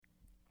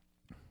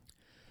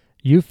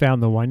You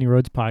found the Winding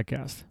Roads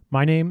podcast.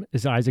 My name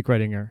is Isaac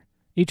Redinger.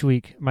 Each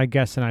week, my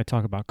guests and I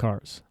talk about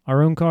cars.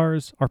 Our own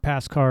cars, our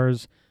past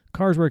cars,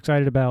 cars we're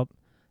excited about,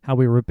 how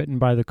we were bitten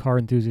by the car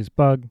enthusiast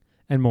bug,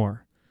 and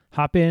more.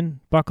 Hop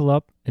in, buckle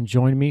up, and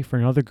join me for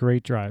another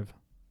great drive.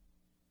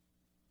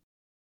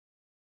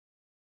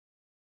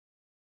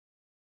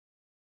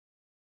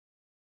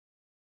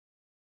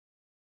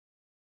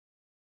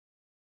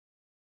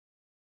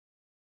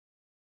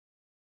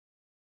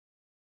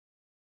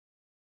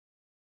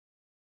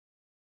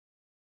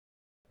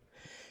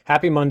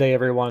 Happy Monday,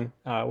 everyone.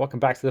 Welcome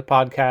back to the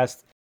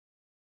podcast.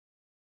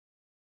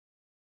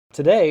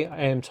 Today,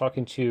 I am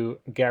talking to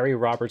Gary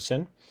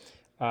Robertson.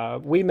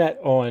 We met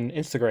on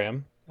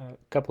Instagram a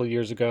couple of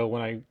years ago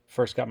when I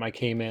first got my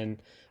Cayman.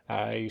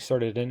 I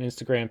started an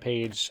Instagram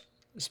page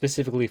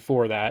specifically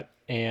for that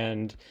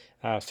and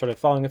started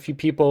following a few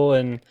people.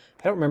 And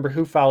I don't remember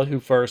who followed who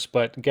first,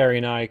 but Gary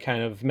and I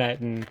kind of met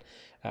and,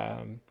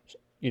 um,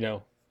 you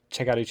know,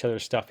 check out each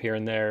other's stuff here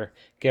and there.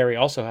 Gary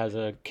also has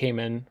a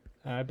Cayman.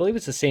 I believe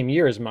it's the same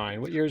year as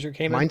mine. What year is your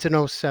Cayman? Mine's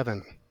an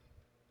 '07.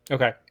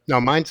 Okay, No,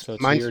 mine's so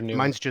it's a year mine's newer.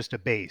 mine's just a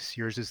base.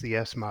 Yours is the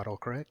S model,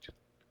 correct?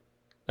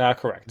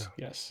 Correct. No.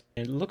 Yes.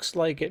 It looks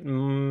like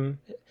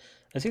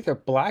it's either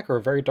black or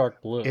a very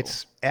dark blue.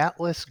 It's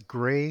Atlas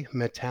gray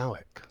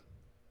metallic.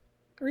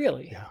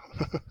 Really? Yeah.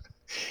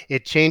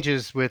 It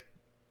changes with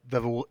the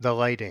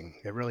lighting.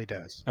 It really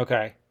does.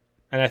 Okay.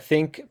 And I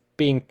think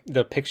being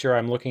the picture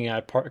I'm looking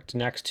at parked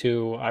next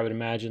to, I would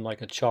imagine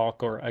like a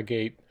chalk or a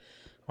gate,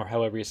 or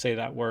however you say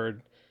that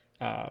word,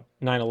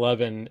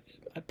 911,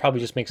 it probably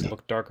just makes it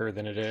look darker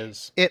than it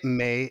is. It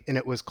may, and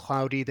it was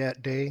cloudy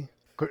that day.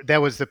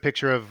 That was the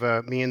picture of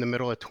me in the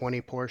middle of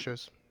 20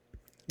 Porsches.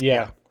 Yeah,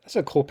 Yeah. that's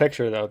a cool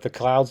picture though. The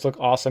clouds look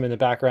awesome in the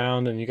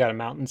background, and you got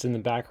mountains in the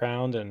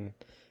background, and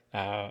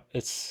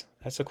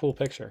that's a cool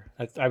picture.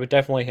 I would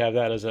definitely have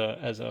that as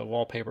a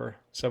wallpaper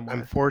I'm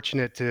somewhere.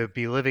 fortunate to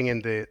be living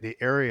in the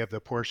area of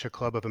the Porsche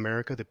Club of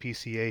America, the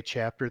PCA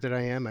chapter that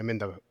I am. I'm in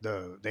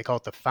the they call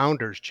it the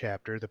Founders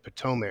chapter, the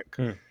Potomac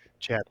Hmm.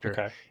 chapter.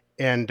 Okay.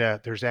 And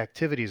there's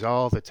activities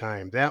all the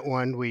time. That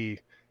one we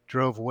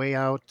drove way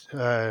out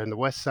on the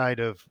west side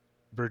of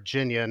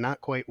Virginia, not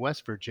quite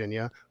West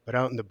Virginia, but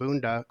out in the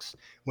boondocks.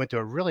 Went to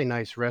a really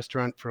nice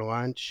restaurant for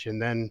lunch,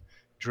 and then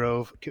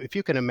drove. If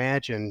you can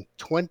imagine,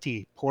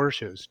 20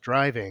 Porsches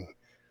driving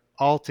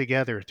all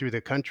together through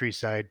the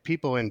countryside.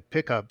 People in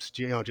pickups,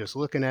 just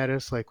looking at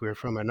us like we were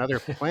from another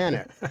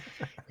planet.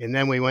 And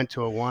then we went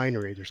to a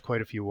winery. There's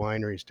quite a few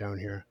wineries down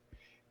here,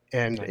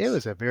 and it Nice.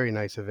 was a very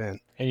nice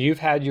event. And you've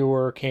had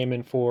your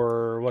Cayman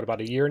for what, about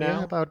a year Yeah,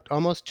 now? about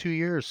almost 2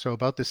 years, so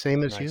about the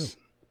same as you. Nice.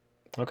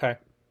 Okay.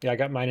 Yeah, I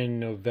got mine in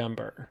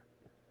November.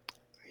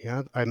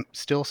 Yeah, I'm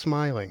still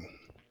smiling.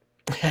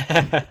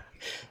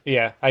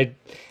 Yeah, I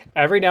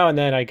every now and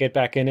then I get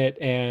back in it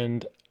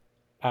and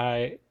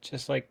I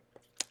just like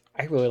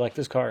I really like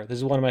this car. This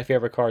is one of my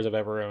favorite cars I've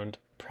ever owned.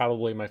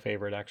 Probably my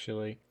favorite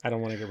actually. I don't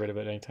want to get rid of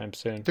it anytime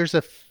soon. There's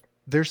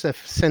a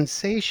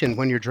sensation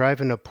when you're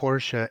driving a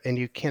Porsche, and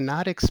you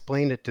cannot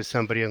explain it to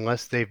somebody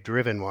unless they've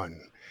driven one.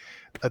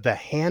 The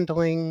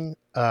handling,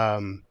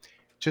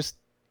 just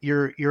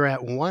you're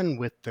at one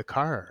with the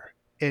car,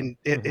 and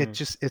it Hmm.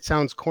 just it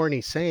sounds corny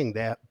saying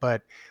that,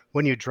 but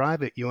when you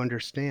drive it, you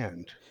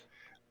understand.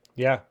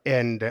 Yeah.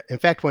 And in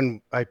fact,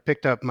 when I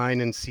picked up mine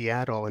in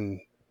Seattle and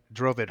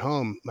drove it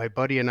home, my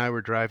buddy and I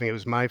were driving. It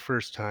was my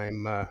first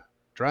time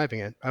driving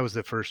it. I was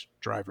the first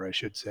driver, I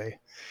should say.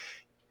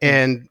 Hmm.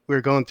 And we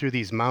were going through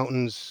these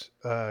mountains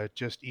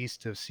just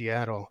east of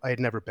Seattle. I had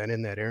never been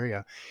in that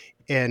area.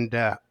 And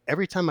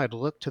every time I'd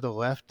look to the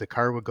left, the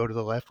car would go to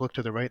the left, look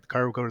to the right, the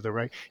car would go to the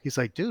right. He's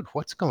like, dude,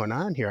 what's going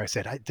on here? I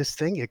said, this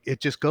thing, it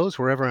just goes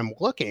wherever I'm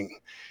looking.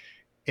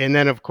 And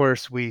then, of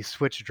course, we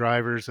switched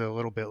drivers a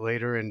little bit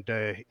later, and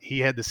he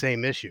had the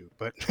same issue.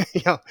 But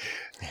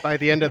by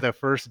the end of the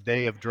first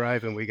day of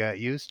driving, we got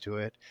used to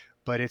it.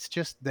 But it's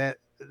just that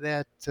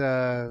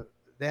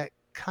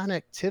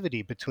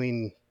connectivity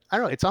between, I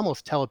don't know, it's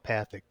almost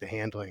telepathic, the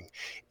handling.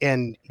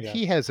 And Yeah.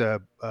 he has a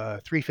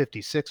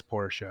 356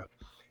 Porsche,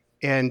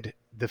 and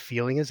the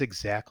feeling is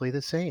exactly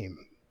the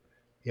same.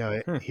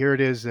 Hmm. Here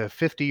it is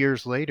 50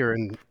 years later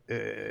in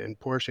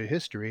Porsche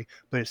history,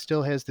 but it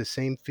still has the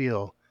same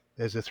feel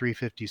as a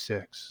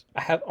 356.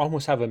 I have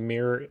almost have a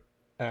mirror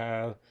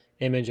uh,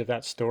 image of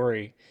that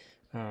story.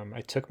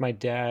 I took my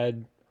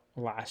dad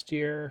last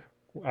year.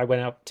 I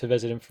went out to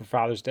visit him for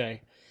Father's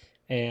Day,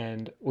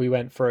 and we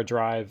went for a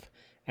drive.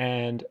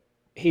 And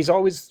he's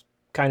always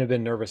kind of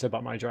been nervous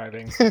about my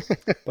driving,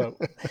 but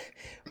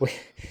we,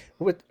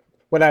 with,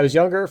 when I was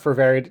younger, for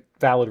very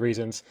valid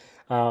reasons.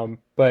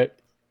 But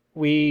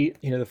the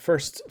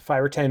first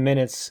 5 or 10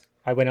 minutes,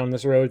 I went on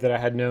this road that I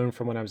had known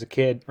from when I was a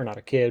kid, or not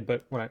a kid,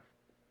 but when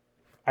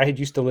I had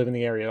used to live in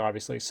the area,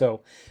 obviously,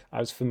 so I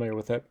was familiar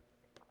with it.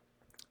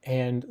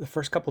 And the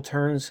first couple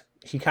turns,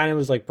 he kind of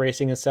was like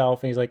bracing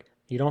himself, and he's like,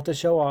 "You don't have to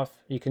show off.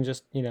 You can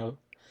just,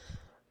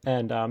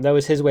 And that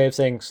was his way of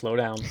saying, "Slow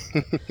down."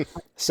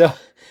 So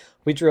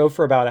we drove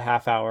for about a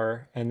half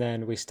hour, and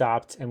then we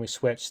stopped and we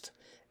switched.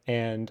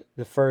 And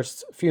the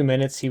first few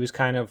minutes, he was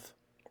kind of,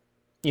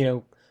 you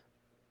know,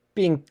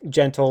 being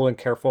gentle and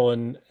careful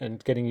and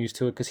getting used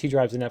to it because he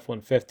drives an F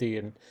 150.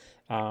 And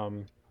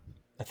um,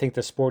 I think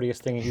the sportiest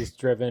thing he's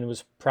driven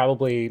was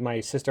probably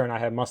my sister and I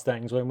had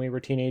Mustangs when we were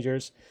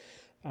teenagers.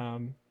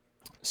 Um,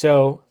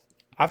 so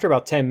after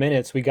about 10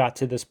 minutes, we got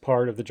to this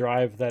part of the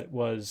drive that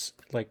was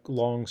like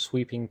long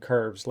sweeping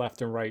curves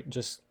left and right,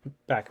 just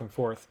back and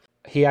forth.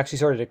 He actually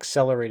started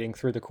accelerating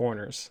through the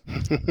corners.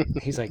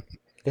 He's like,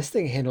 this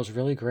thing handles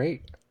really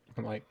great.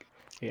 I'm like,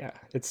 yeah,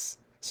 it's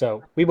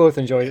so we both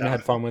enjoyed it and Yeah.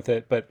 had fun with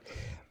it. But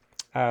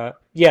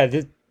yeah,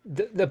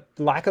 the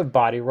lack of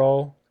body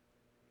roll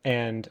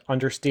and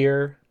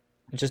understeer,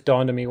 it just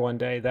dawned on me one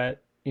day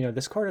that,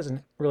 this car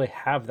doesn't really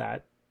have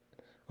that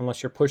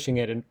unless you're pushing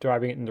it and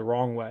driving it in the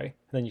wrong way.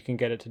 And then you can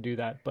get it to do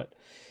that. But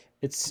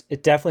it's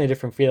definitely a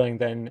different feeling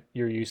than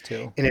you're used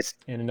to And it's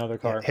in another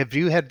yeah. car. Have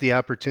you had the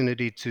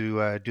opportunity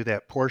to do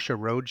that Porsche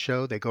road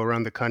show? They go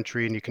around the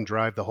country and you can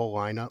drive the whole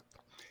lineup.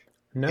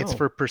 It's No.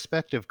 for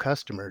prospective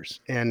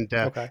customers, and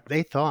Okay.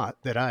 they thought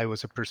that I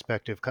was a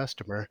prospective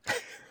customer.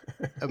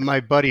 My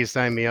buddy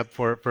signed me up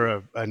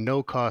for a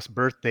no cost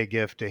birthday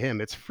gift to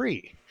him. It's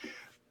free,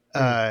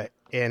 Mm.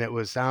 and it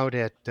was out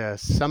at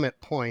Summit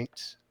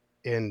Point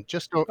in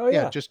Oh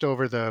yeah, yeah. just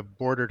over the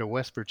border to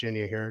West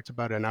Virginia here. It's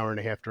about an hour and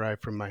a half drive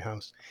from my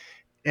house.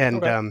 And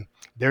Okay.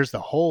 there's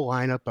the whole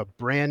lineup of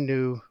brand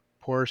new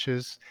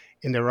Porsches,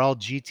 and they're all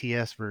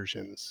GTS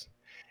versions.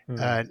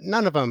 Mm.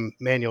 None of them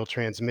manual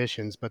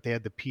transmissions, but they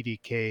had the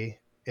PDK.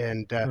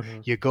 And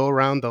Hmm. you go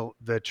around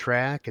the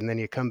track, and then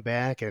you come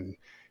back and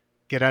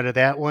get out of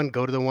that one,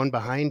 go to the one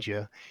behind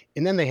you.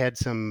 And then they had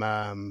some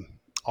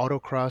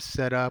autocross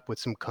set up with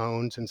some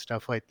cones and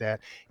stuff like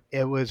that.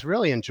 It was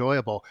really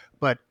enjoyable.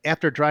 But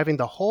after driving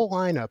the whole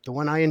lineup, the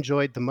one I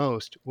enjoyed the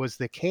most was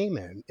the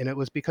Cayman, and it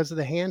was because of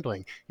the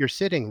handling. You're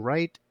sitting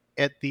right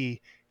at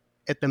the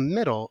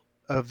middle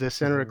of the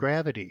center of Hmm.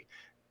 gravity,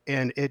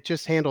 and it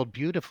just handled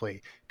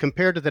beautifully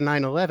compared to the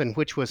 911,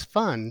 which was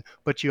fun,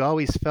 but you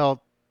always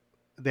felt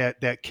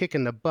that kick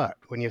in the butt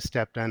when you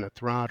stepped on the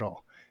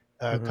throttle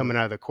Hmm. coming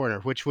out of the corner,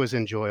 which was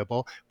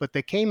enjoyable. But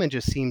the Cayman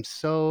just seemed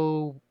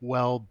so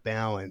well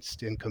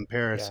balanced in Yeah.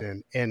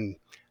 comparison. And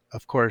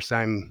of course,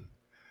 I'm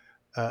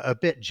a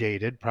bit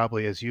jaded,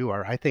 probably as you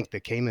are. I think the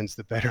Cayman's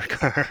the better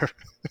car.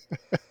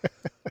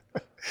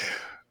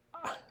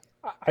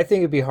 I think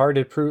it'd be hard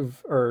to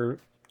prove or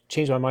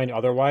change my mind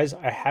otherwise.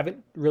 I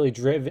haven't really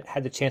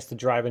had the chance to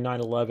drive a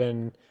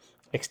 911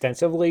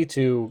 extensively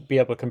to be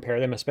able to compare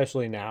them,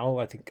 especially now.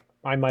 I think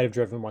I might have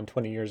driven one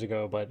 20 years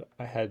ago, but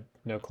I had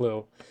no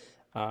clue.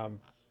 Um,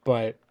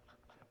 but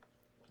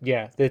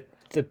yeah,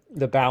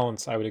 the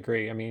balance, I would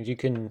agree. I mean, you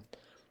can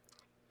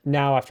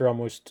now after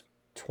almost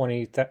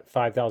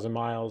 25,000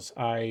 miles,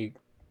 I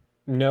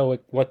know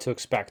what to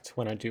expect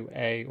when I do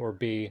A or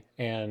B,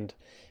 and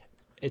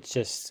it's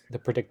just the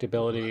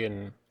predictability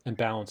and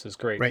balance is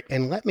great. Right.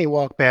 And let me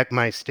walk back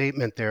my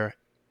statement there.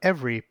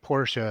 Every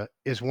Porsche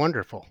is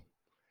wonderful.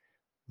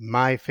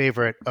 My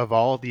favorite of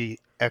all the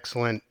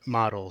excellent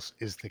models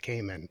is the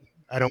Cayman.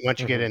 I don't want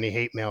you to get Hmm. any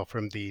hate mail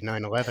from the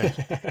 911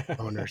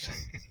 owners.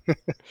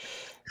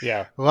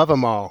 Yeah, Love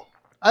them all.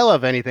 I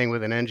love anything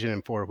with an engine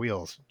and four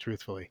wheels,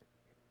 truthfully.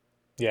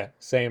 yeah,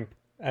 same.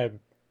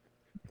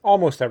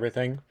 Almost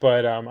everything,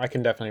 but I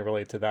can definitely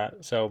relate to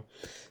that. So,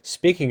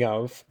 speaking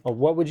of,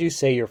 what would you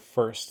say your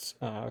first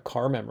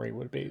car memory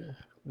would be?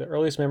 The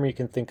earliest memory you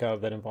can think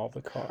of that involved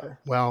a car.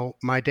 Well,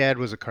 my dad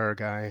was a car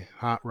guy,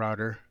 hot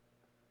rodder.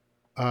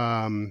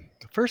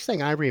 The first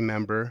thing I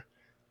remember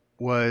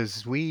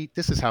was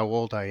this is how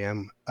old I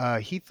am.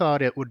 He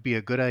thought it would be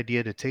a good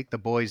idea to take the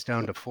boys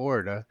down to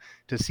Florida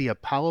to see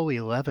Apollo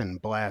 11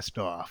 blast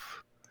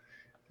off.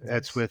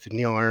 That's Nice. with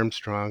Neil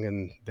Armstrong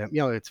and them.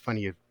 It's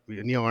funny,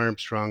 Neil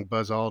Armstrong,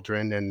 Buzz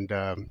Aldrin,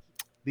 and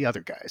the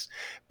other guys.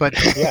 But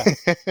Yeah.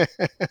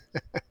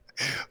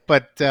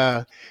 but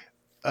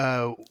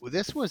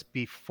this was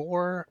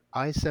before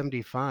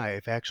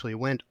I-75 actually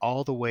went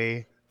all the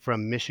way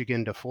from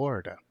Michigan to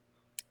Florida.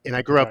 And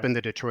I grew up Okay. in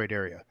the Detroit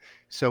area.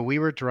 So we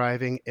were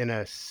driving in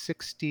a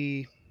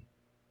 60,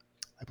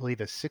 I believe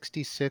a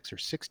 66 or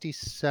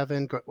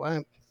 67.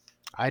 Well,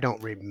 I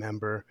don't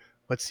remember.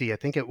 Let's see. I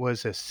think it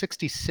was a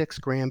 66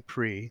 Grand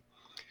Prix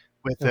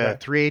with a Okay.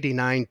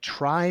 389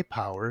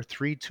 tri-power,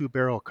 three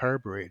two-barrel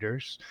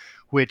carburetors,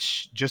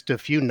 which just a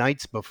few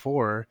nights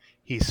before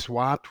he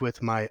swapped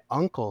with my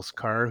uncle's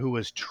car, who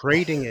was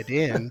trading it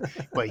in.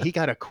 But he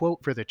got a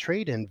quote for the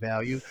trade-in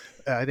value.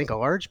 I think a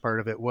large part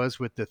of it was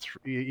with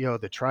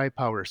the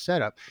tri-power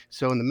setup.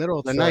 So in the middle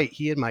of the Sure. night,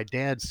 he and my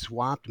dad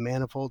swapped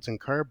manifolds and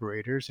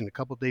carburetors, and a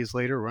couple days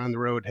later, we're on the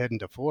road heading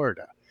to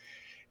Florida.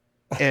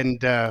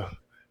 And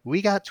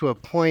we got to a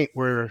point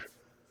where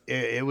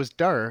it was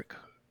dark,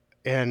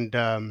 and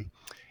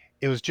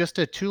it was just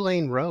a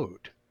two-lane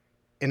road,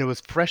 and it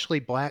was freshly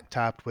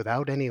blacktopped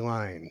without any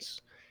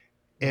lines.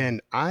 Mm.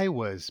 And I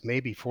was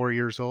maybe 4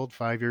 years old,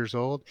 5 years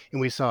old, and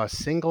we saw a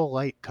single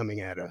light coming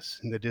at us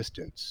in the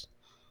distance.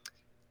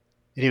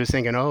 And he was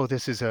thinking, "Oh,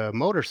 this is a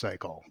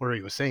motorcycle." Or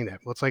he was saying that.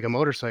 Well, it's like a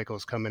motorcycle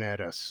is coming at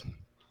us.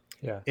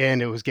 Yeah.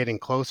 and it was getting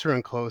closer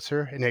and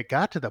closer, and it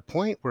got to the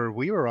point where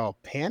we were all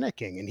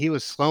panicking, and he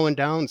was slowing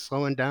down,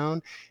 slowing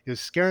down. It was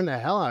scaring the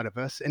hell out of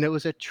us, and it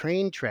was a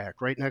train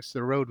track right next to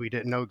the road we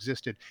didn't know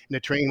existed, and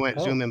the train went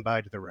Oh. zooming by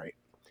to the right.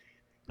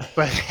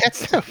 But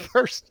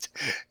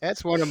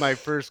that's one of my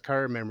first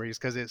car memories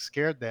because it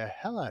scared the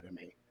hell out of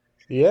me.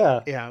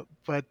 Yeah. Yeah,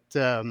 but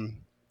that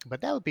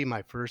would be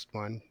my first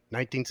one,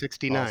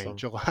 1969, Awesome.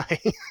 July.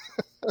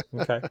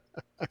 Okay.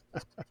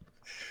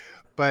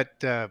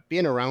 But,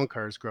 being around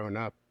cars growing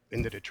up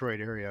in the Detroit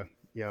area,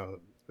 you know,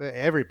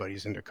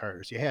 everybody's into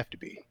cars, you have to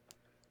be.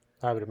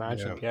 I would Yeah.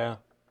 imagine. Yeah.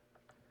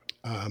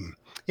 Um,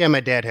 yeah,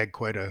 my dad had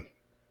quite a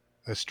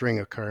string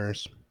of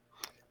cars.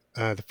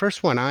 The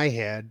first one I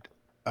had,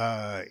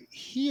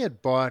 he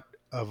had bought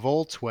a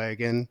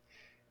Volkswagen.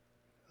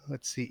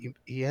 Let's see,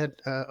 he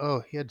had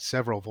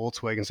several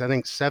Volkswagens. I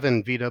think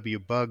 7 VW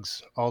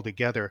Bugs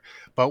altogether,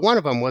 but one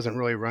of them wasn't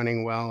really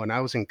running well. And I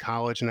was in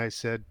college, and I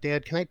said,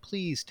 "Dad, can I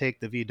please take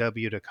the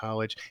VW to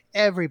college?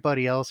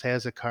 Everybody else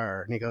has a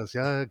car." And he goes,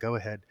 "Go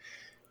ahead."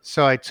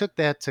 So I took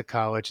that to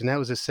college, and that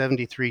was a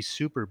 '73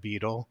 Super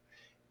Beetle.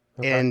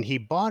 Okay. And he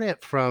bought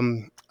it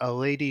from a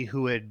lady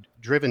who had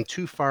driven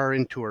too far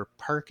into her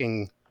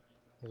parking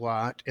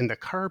lot, and the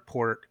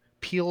carport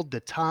peeled the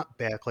top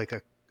back like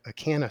a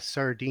can of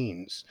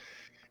sardines.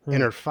 And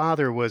Hmm. her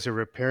father was a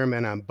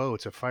repairman on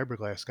boats, a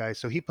fiberglass guy,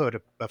 so he put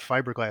a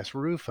fiberglass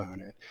roof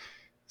on it.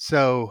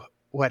 So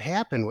what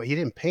happened, well, he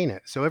didn't paint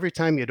it. So every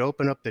time you'd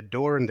open up the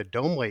door and the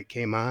dome light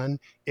came on,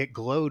 it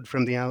glowed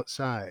from the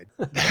outside.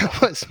 That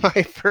was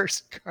my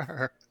first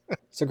car.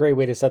 It's a great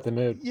way to set the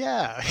mood.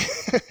 Yeah.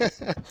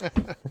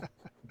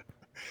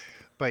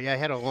 But yeah, I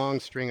had a long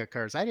string of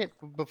cars. I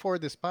didn't before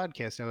this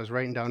podcast, I was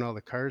writing down all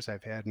the cars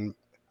I've had, and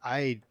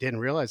I didn't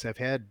realize I've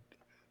had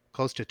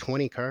close to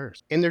 20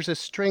 cars. And there's a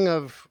string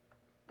of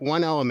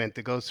one element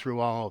that goes through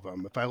all of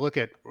them. If I look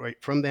at right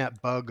from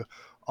that Bug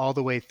all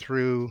the way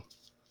through,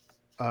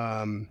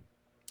 um,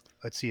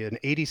 let's see, an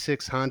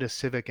 '86 Honda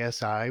Civic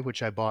Si,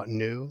 which I bought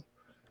new,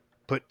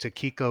 put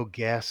Takiko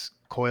gas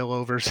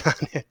coilovers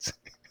on it,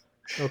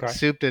 Okay.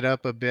 souped it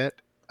up a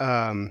bit.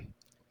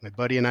 My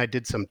buddy and I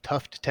did some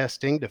tuft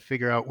testing to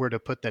figure out where to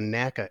put the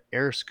NACA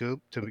air scoop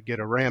to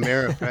get a ram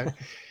air effect.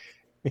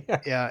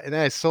 Yeah. Yeah, and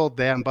then I sold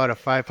that and bought a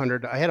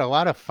 500. I had a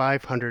lot of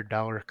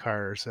 $500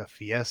 cars, a Hmm.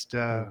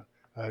 Fiesta,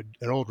 an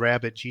old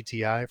Rabbit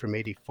GTI from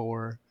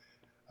 '84,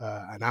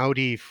 an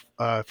Audi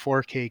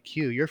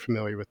 4KQ. You're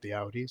familiar with the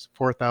Audis,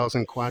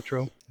 4000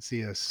 Quattro.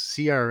 See a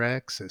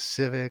CRX, a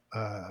Civic,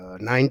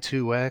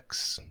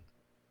 92X.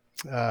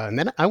 And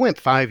then I went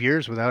 5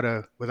 years without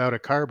a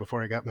car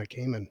before I got my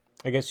Cayman.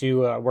 I guess you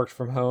worked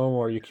from home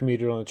or you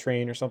commuted on a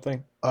train or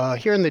something.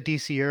 Here in the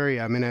DC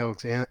area, I'm in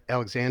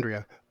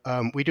Alexandria.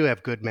 We do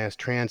have good mass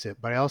transit,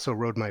 but I also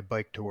rode my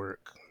bike to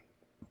work.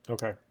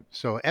 Okay.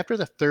 So after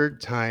the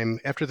third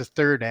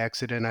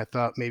accident, I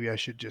thought maybe I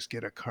should just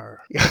get a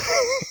car.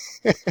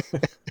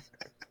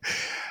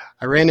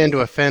 I ran into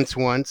a fence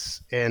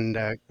once and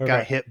got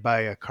Okay. hit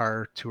by a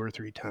car 2 or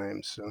 3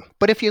 times. So,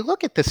 but if you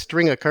look at the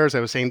string of cars I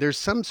was saying, there's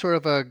some sort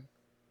of a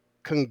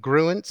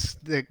congruence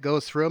that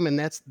goes through them,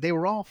 and they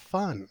were all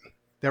fun.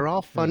 They're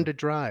all Hmm. fun to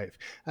drive.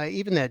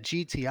 Even that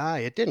GTI,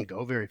 it didn't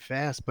go very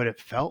fast, but it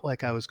felt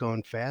like I was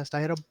going fast.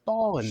 I had a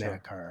ball in that Sure.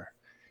 car.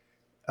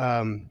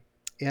 Um,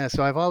 yeah,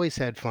 so I've always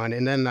had fun.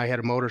 And then I had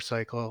a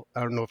motorcycle.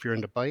 I don't know if you're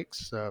into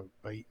bikes. A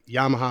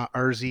Yamaha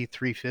RZ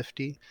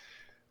 350,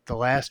 the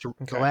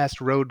Okay. last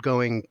road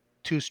going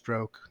two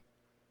stroke.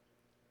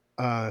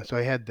 So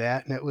I had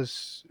that, and it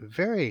was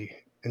very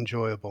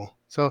enjoyable.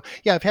 So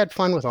yeah, I've had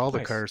fun with all the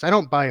Nice. cars. I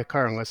don't buy a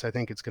car unless I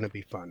think it's going to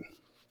be fun.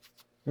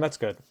 That's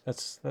good.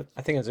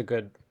 I think it's a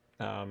good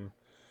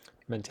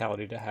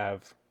mentality to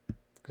have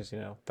because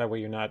that way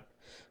you're not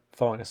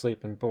falling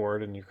asleep and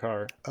bored in your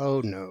car.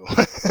 Oh no.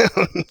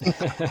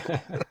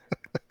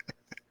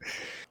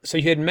 So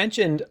you had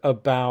mentioned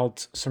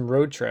about some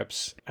road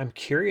trips. I'm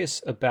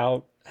curious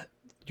about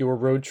your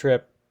road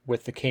trip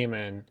with the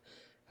Cayman.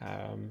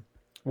 Um,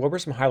 what were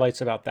some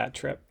highlights about that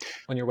trip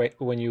when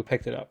you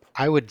picked it up?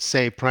 I would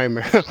say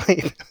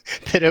primarily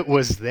that it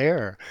was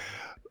there.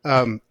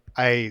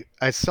 I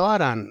saw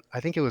it on, I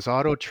think it was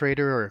Auto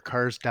Trader or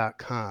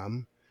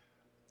Cars.com.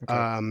 Okay.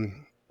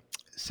 Um,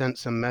 Sent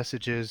some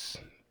messages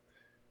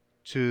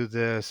to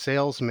the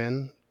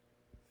salesman,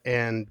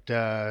 and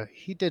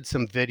he did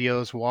some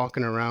videos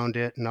walking around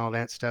it and all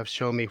that stuff,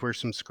 show me where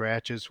some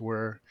scratches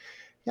were.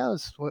 Yeah, I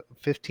was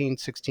 15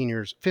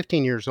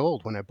 years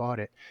old when I bought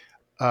it,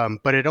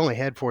 but it only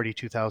had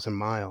 42,000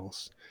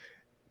 miles.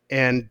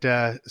 And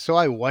so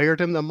I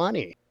wired him the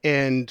money.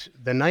 And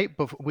the night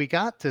before we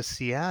got to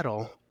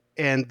Seattle,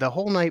 and the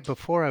whole night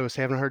before, I was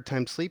having a hard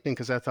time sleeping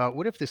because I thought,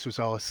 what if this was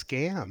all a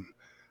scam?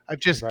 I've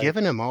just Right.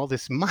 given him all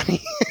this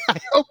money. I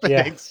hope it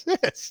Yeah.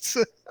 exists.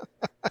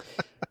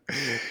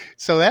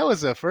 So that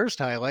was the first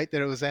highlight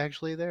that it was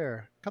actually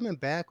there. Coming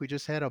back, we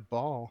just had a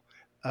ball.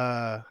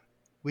 Uh,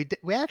 we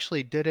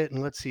actually did it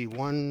in, let's see,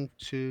 one,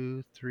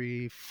 two,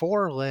 three,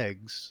 4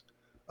 legs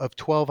of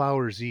 12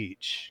 hours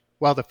each.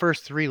 Well, the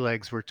first 3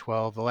 legs were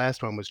 12. The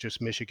last one was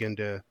just Michigan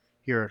to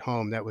here at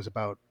home. That was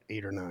about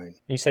 8 or 9.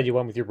 You said you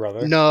went with your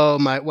brother. No,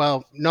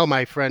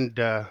 my friend.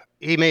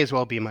 He may as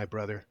well be my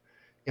brother.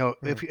 You know,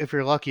 Mm. if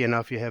you're lucky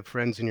enough, you have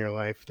friends in your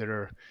life that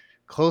are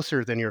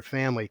closer than your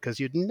family, because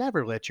you'd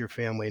never let your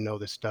family know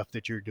the stuff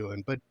that you're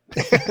doing. But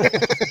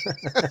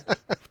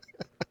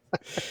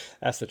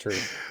That's the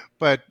truth.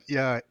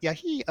 yeah,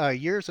 he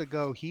years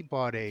ago he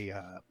bought a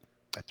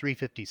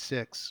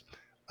 356.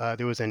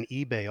 There was an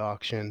eBay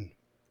auction.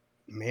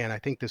 Man, I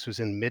think this was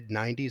in mid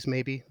 '90s,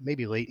 maybe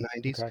late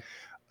 '90s. Okay.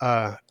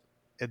 Uh,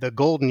 the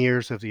golden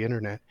years of the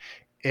internet.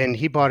 And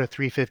he bought a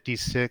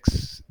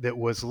 356 that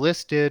was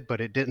listed, but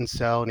it didn't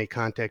sell. And he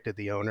contacted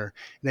the owner.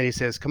 And then he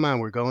says, "Come on,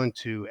 we're going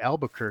to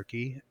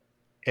Albuquerque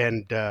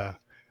and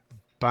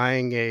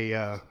buying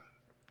a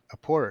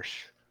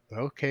Porsche."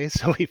 Okay,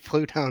 so we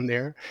flew down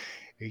there.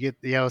 You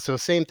get, so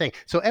same thing.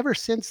 So ever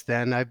since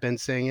then, I've been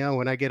saying,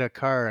 when I get a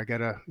car, I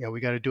gotta, we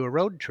got to do a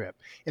road trip.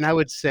 And I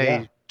would Yeah.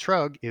 say,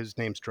 Trug, his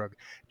name's Trug.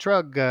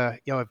 Trug,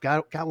 I've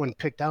got one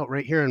picked out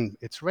right here, and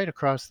it's right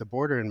across the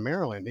border in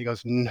Maryland. He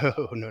goes, no,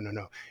 no, no,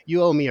 no.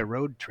 You owe me a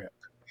road trip.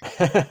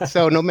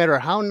 So no matter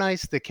how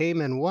nice the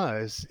Cayman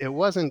was, it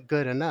wasn't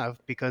good enough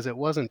because it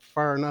wasn't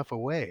far enough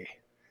away.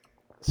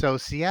 So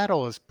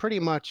Seattle is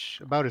pretty much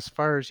about as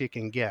far as you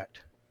can get.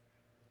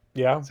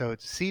 Yeah. So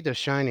it's sea to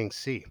shining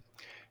sea.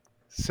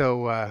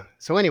 So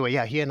anyway,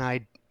 yeah, he and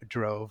I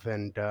drove,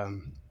 and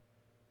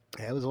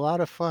it was a lot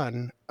of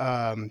fun.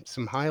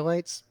 Some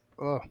highlights.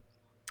 Oh,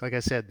 like I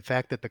said, the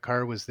fact that the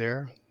car was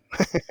there,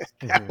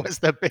 that Hmm. was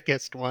the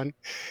biggest one.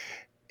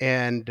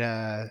 And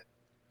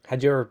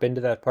Had you ever been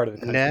to that part of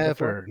the country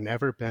before?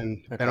 never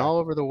been Okay. all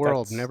over the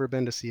world, That's never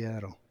been to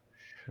Seattle.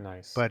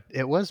 nice. But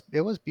it was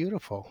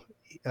beautiful.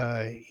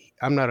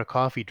 I'm not a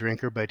coffee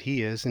drinker, but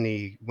he is, and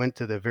he went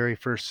to the very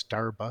first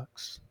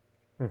Starbucks.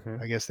 Hmm.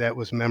 I guess that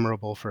was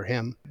memorable for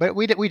him. But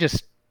we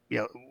just,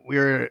 we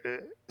were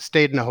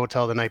stayed in a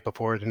hotel the night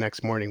before. The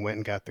next morning, went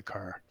and got the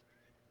car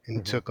and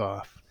Hmm. took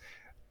off.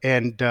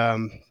 And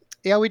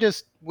yeah,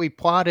 we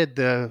plotted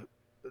the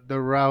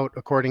route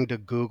according to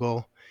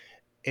Google.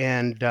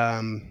 And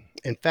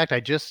in fact,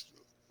 just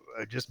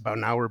about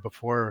an hour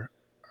before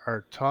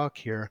our talk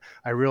here,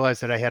 I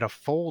realized that I had a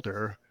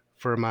folder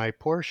for my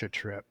Porsche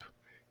trip,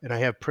 and I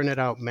have printed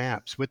out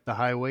maps with the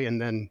highway,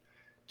 and then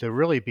to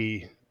really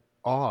be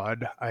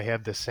odd, I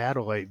have the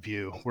satellite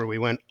view where we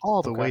went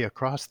all the Okay. way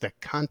across the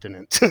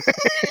continent.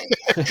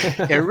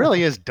 It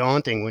really is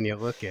daunting when you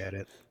look at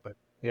it, but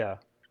Yeah.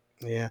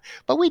 yeah.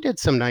 But we did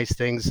some nice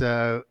things.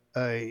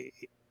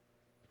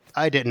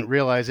 I didn't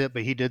realize it,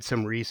 but he did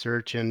some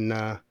research, and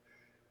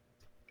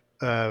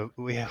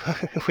we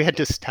we had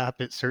to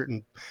stop at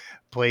certain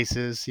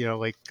places,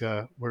 like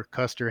where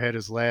Custer had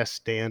his last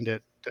stand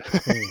at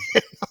Mm,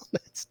 all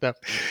that stuff.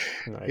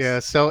 Yeah,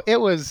 nice. so it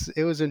was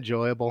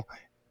enjoyable.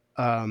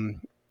 Um,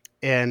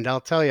 and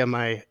I'll tell you,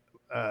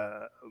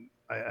 uh,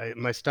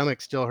 my stomach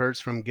still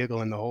hurts from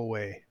giggling the whole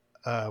way.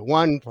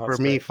 One Well, for that's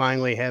me great.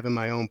 finally having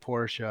my own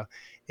Porsche,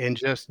 and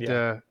just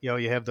Yeah.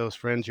 you have those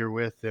friends you're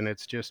with, and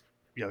it's just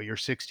you're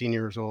 16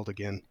 years old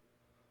again.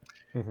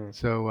 Hmm.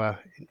 So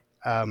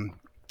um,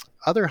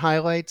 other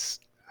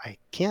highlights, I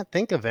can't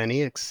think of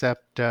any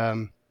except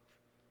um,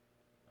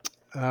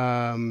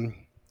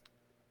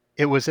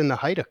 it was in the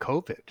height of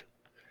COVID.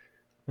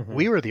 Hmm.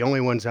 We were the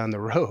only ones on the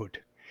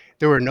road.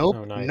 There were Oh,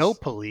 no nice.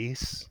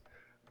 police.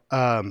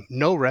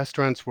 No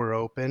restaurants were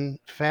open.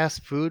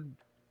 Fast food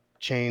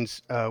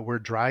chains were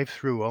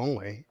drive-through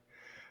only.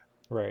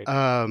 Right.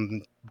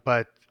 Um,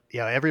 but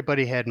yeah,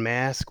 everybody had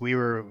masks.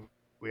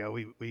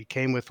 We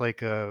came with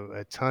like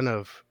a ton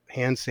of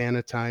hand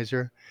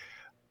sanitizer.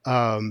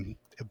 Um,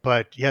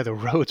 but yeah, the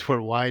roads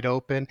were wide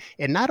open.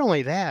 And not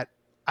only that,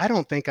 I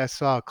don't think I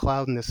saw a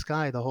cloud in the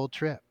sky the whole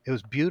trip. It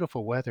was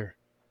beautiful weather,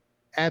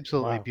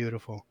 absolutely Wow.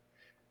 beautiful.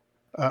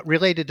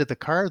 Related to the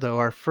car, though,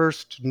 our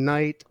first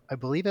night, I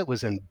believe it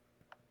was in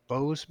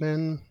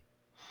Bozeman,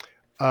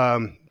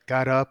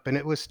 got up and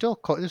it was still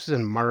cold. This is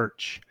in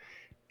March,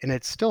 and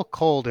it's still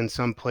cold in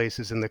some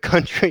places in the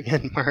country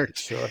in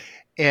March. Sure.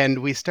 And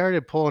we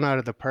started pulling out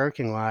of the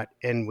parking lot,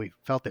 and we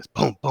felt this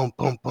boom, boom,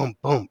 boom, boom,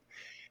 boom.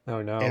 Oh,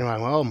 And no.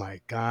 I'm, oh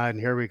my God, and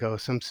here we go.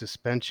 Some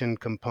suspension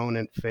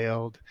component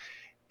failed.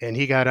 And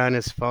he got on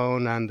his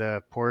phone on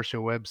the Porsche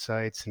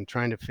websites and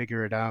trying to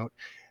figure it out.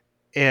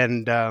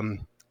 And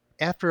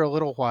after a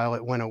little while,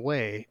 it went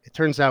away. It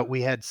turns out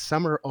we had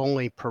summer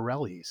only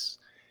Pirellis,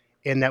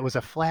 and that was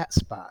a flat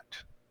spot.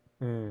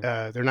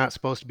 Mm, They're not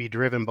supposed to be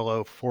driven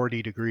below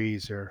 40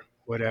 degrees or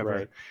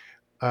whatever.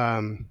 right.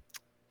 Um,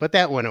 but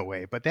that went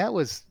away. But that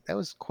was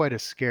quite a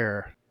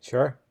scare.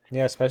 Sure.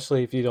 Yeah,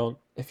 especially if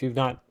you've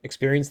not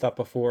experienced that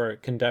before,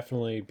 it can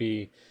definitely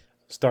be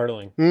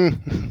startling. Mm.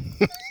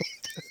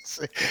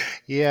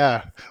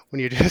 Yeah,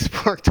 when you just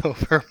forked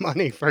over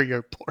money for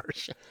your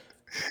Porsche.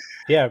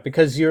 Yeah,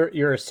 because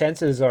your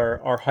senses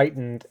are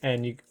heightened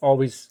and you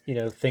always,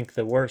 think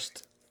the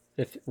worst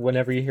if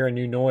whenever you hear a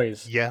new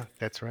noise. Yeah,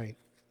 that's right.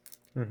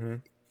 Hmm.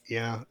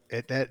 Yeah,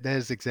 that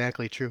is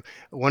exactly true.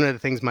 One of the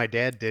things my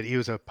dad did, he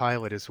was a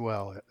pilot as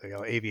well,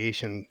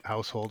 aviation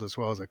household as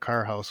well as a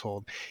car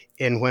household.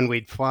 And when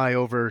we'd fly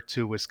over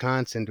to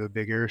Wisconsin to a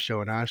big air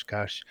show in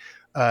Oshkosh,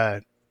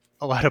 uh,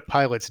 a lot of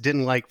pilots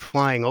didn't like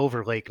flying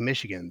over Lake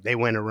Michigan. They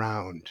went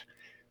around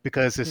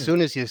because Hmm. as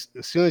soon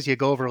as you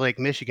go over Lake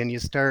Michigan, you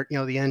start,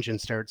 the engine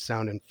starts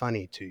sounding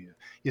funny to you.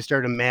 You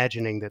start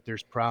imagining that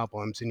there's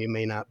problems and you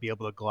may not be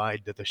able to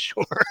glide to the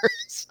shore.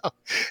 So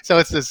so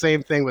it's the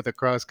same thing with a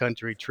cross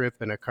country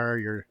trip in a car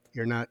you're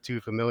not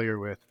too familiar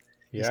with.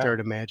 You Yeah. start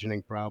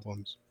imagining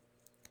problems.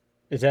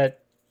 Is that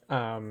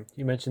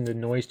you mentioned the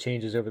noise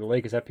changes over the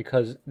lake? Is that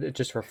because it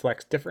just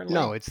reflects No,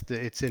 differently?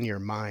 it's in your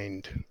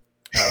mind.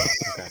 Oh,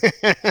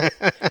 okay.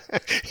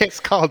 It's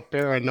called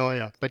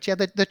paranoia. But yeah,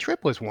 the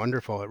trip was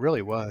wonderful. It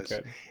really was.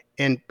 Good.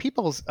 And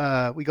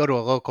we go to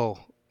a local,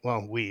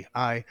 well,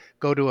 I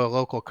go to a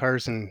local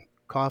cars and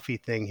coffee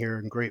thing here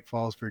in Great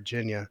Falls,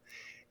 Virginia.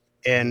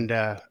 Hmm. And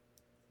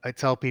I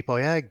tell people,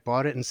 yeah, I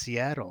bought it in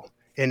Seattle.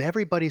 And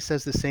everybody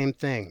says the same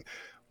thing.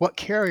 What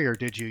carrier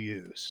did you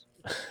use?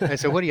 I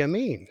said, "What do you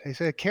mean?" They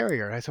said,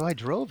 "Carrier." I said, "I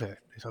drove it."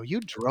 They said,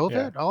 "You drove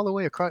Yeah. it all the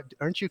way across?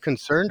 Aren't you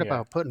concerned Yeah.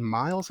 about putting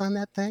miles on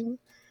that thing?"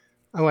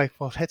 I'm like,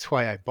 "Well, that's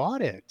why I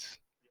bought it.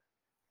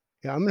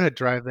 Yeah, I'm gonna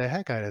drive the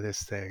heck out of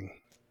this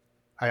thing."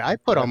 I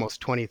put Yeah.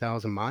 almost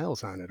 20,000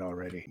 miles on it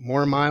already.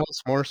 More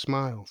miles, more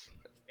smiles.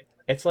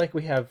 It's like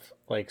we have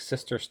like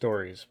sister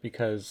stories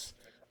because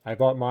I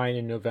bought mine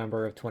in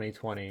November of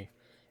 2020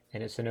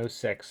 and it's an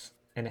 '06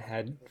 and it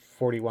had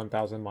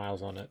 41,000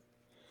 miles on it.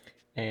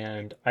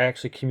 And I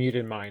actually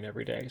commuted mine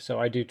every day. So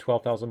I do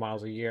 12,000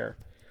 miles a year.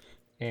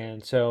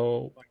 And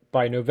so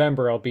by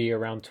November, I'll be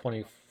around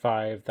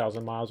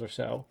 25,000 miles or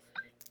so.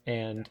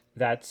 And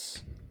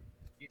that's,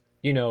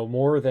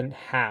 more than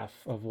half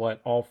of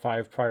what all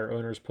five prior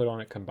owners put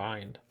on it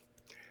combined.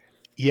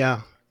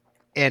 Yeah,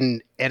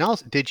 and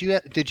also, did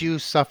you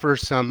suffer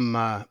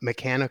some,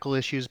 mechanical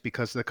issues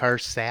because the car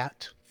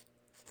sat?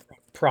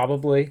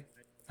 Probably.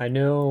 I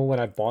know when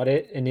I bought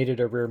it, it needed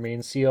a rear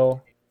main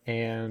seal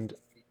and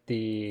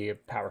the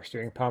power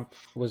steering pump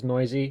was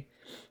noisy.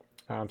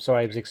 So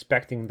I was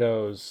expecting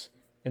those.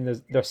 And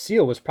the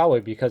seal was probably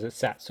because it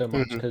sat so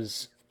much Mhm,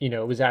 because,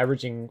 it was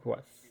averaging,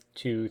 what,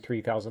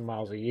 3,000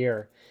 miles a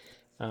year.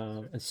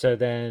 And so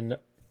then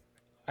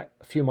a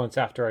few months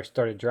after I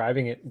started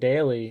driving it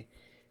daily,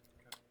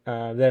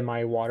 then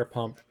my water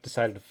pump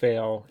decided to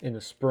fail in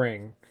the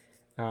spring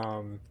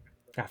um,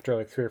 after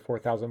like 3 or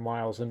 4,000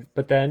 miles. And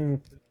but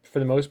then for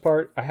the most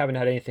part, I haven't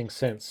had anything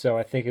since. So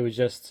I think it was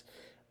just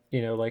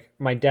like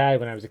my dad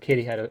when I was a kid,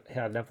 he had an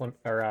F1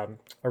 or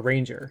a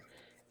Ranger,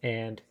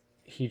 and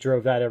he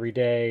drove that every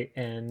day.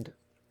 And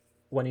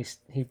when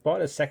he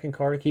bought a second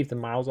car to keep the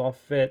miles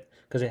off of it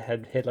because it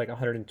had hit like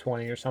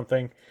 120 or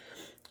something.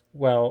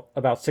 Well,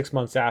 about 6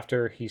 months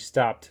after he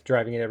stopped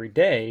driving it every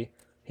day,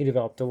 he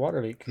developed a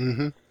water leak.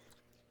 mhm.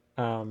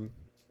 Um,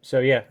 so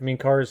yeah, I mean,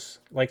 cars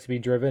like to be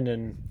driven,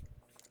 and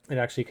it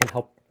actually can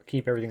help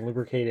keep everything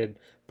lubricated.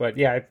 But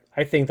yeah,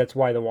 I think that's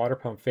why the water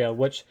pump failed,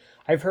 which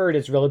I've heard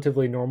is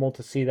relatively normal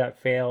to see that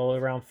fail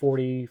around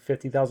 40,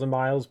 50,000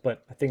 miles.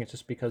 But I think it's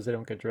just because they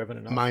don't get driven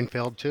enough. Mine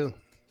failed too.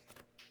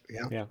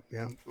 Yeah, Yeah.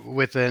 yeah.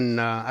 Within,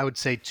 I would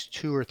say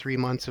 2 or 3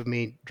 months of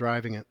me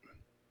driving it.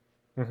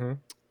 Mm-hmm.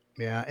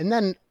 Yeah, and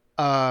then,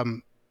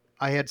 um,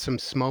 I had some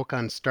smoke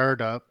on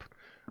startup,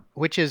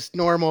 which is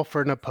normal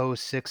for an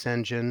Opposed 6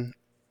 engine,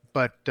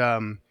 but,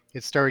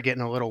 it started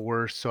getting a little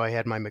worse, so I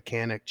had my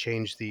mechanic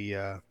change the,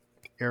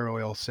 air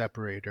oil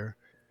separator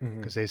Mm-hmm.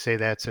 because they say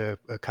that's a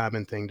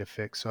common thing to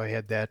fix, so I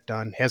had that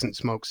done. Hasn't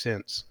smoked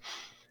since.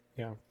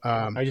 Yeah.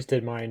 Um, I just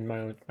did mine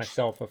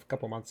myself a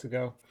couple months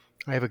ago.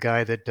 I have a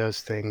guy that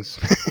does things.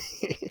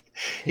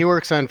 He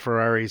works on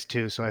Ferraris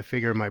too, so I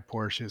figure my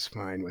Porsche is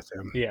fine with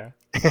Yeah.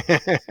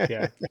 him.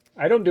 Yeah.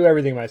 I don't do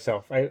everything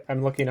myself.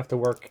 I'm lucky enough to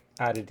work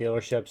at a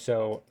dealership,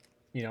 so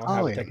I'll Oh,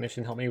 have a yeah.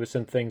 technician help me with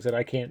some things that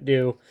I can't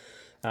do,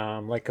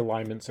 like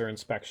alignments or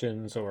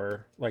inspections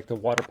or like the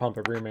water pump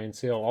or rear main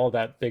seal. All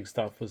that big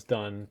stuff was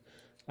done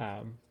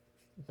um,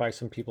 by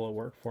some people at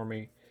work for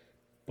me.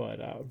 But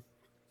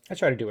I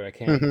try to do what I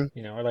can.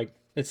 Mhm. I like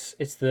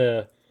it's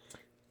the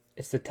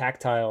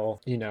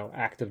tactile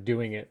act of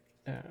doing it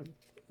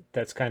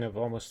that's kind of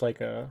almost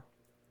like a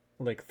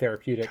like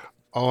therapeutic.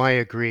 Oh, I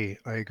agree.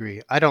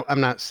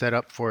 I'm not set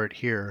up for it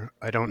here.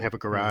 I don't have a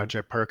Hmm. garage.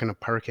 I park in a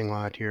parking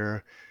lot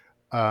here.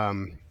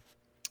 Um,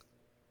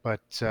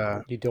 but,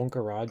 You don't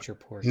garage your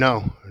Porsche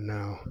no,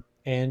 no,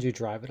 and you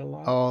drive it a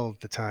lot. all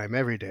the time,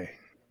 every day.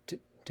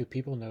 Do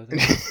people know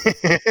this?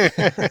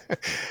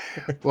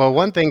 Well,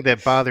 one thing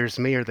that bothers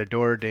me are the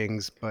door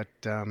dings, but,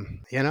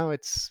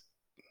 it's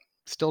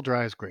still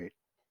drives great.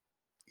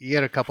 You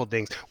get a couple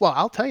dings. Well,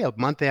 I'll tell you, a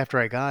month after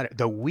I got it,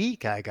 the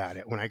week I got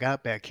it, when I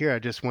got back here, I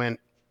just went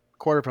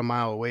quarter of a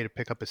mile away to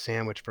pick up a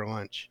sandwich for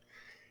lunch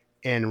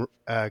and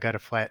got a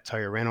flat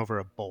tire, ran over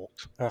a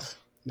bolt Ugh.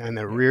 on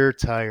the Yeah. rear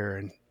tire.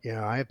 And,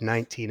 I have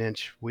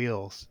 19-inch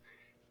wheels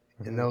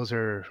and Hmm. those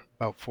are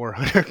about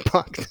 400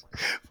 bucks,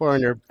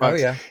 400 Oh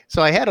bucks. yeah.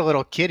 So I had a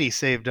little kitty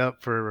saved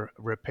up for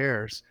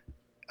repairs.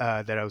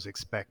 that I was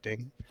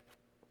expecting.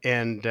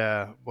 And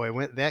boy,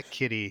 went that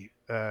kitty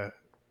that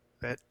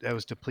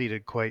was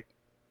depleted quite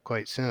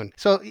soon.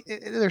 So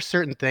there's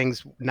certain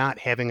things not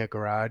having a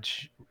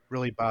garage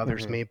really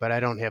bothers Hmm. me, but I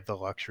don't have the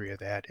luxury of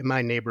that. In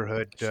my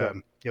neighborhood, Sure.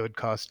 it would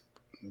cost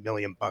 $1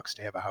 million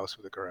to have a house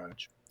with a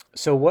garage.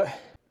 So what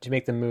did you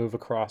make the move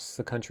across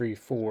the country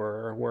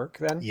for work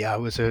then? Yeah,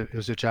 it was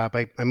a job.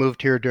 I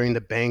moved here during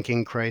the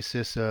banking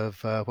crisis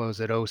of what was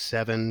it,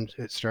 '07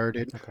 it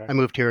started. Okay. I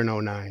moved here in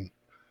 '09.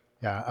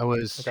 Yeah, I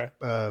was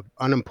Okay.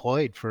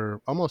 unemployed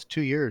for almost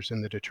 2 years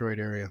in the Detroit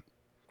area.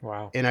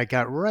 Wow. And I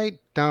got right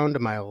down to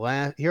my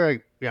last. Here I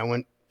yeah, I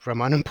went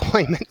from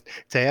unemployment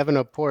to having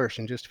a Porsche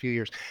in just a few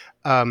years.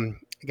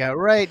 Got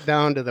right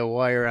down to the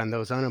wire on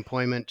those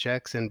unemployment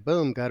checks, and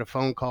boom, got a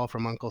phone call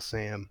from Uncle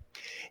Sam.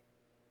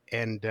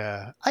 And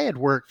I had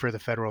worked for the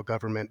federal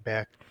government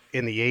back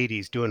in the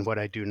 '80s, doing what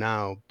I do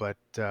now. But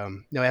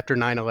after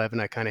 9/11,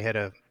 I kind of had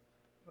a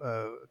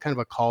kind of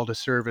a call to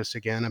service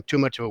again. I'm too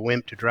much of a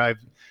wimp to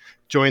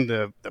join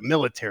the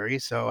military,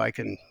 so I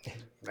can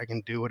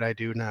do what I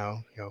do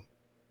now.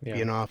 Be Yeah.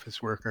 an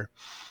office worker.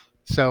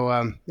 So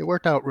it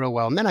worked out real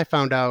well. And then I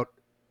found out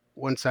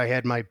once I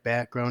had my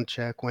background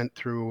check, went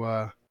through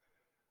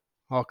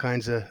all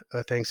kinds of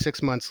things.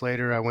 6 months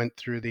later, I went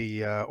through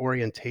the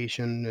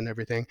orientation and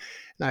everything.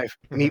 And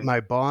I meet Hmm. my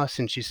boss,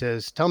 and she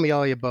says, "Tell me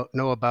all you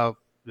know about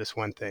this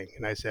one thing."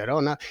 And I said,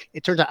 "Oh, no."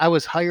 It turns out I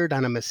was hired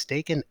on a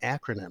mistaken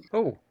acronym.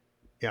 Oh,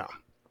 Yeah,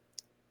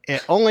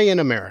 only in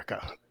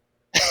America.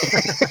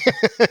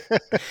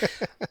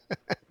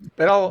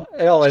 it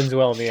all ends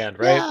well in the end,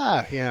 right?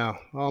 Yeah, yeah.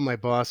 All my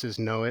bosses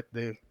know it.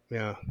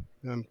 Yeah,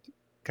 I'm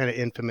kind of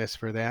infamous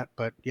for that.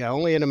 But yeah,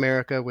 only in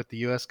America with the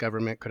U.S.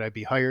 government could I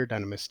be hired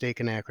on a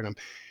mistaken acronym.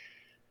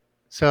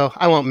 So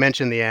I won't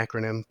mention the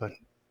acronym, but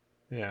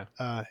Yeah.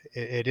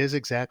 it is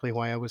exactly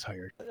why I was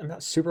hired. I'm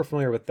not super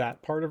familiar with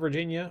that part of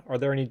Virginia. Are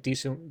there any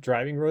decent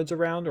driving roads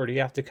around, or do you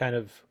have to kind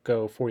of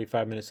go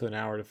 45 minutes to an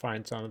hour to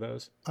find some of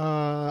those?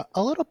 A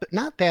little bit,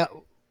 not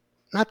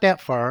that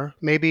far.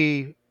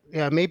 Maybe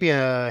yeah, maybe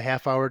a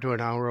half hour to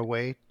an hour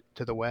away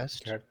to the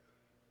west. Okay.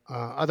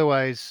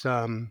 Otherwise,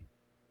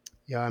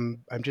 yeah,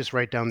 I'm just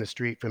right down the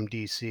street from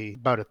DC.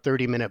 About a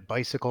 30-minute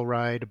bicycle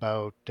ride.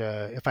 About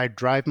if I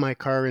drive my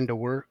car into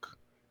work,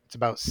 it's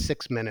about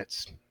 6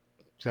 minutes.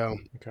 So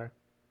Okay.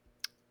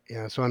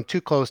 yeah, so I'm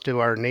too close to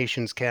our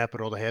nation's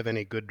capital to have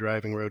any good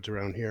driving roads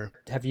around here.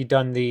 Have you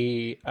done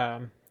the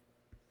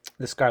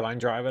Skyline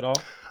Drive at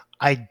all?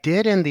 I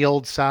did in the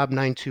old Saab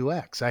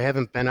 92X. I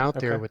haven't been out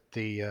there Okay. with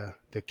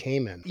the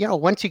Cayman.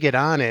 Once you get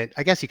on it,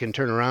 I guess you can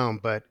turn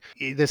around, but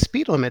the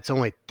speed limit's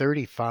only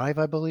 35,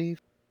 I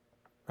believe.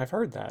 I've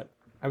heard that.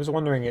 I was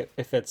wondering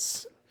if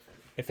it's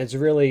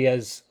really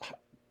as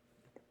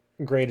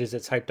great as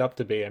it's hyped up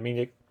to be. I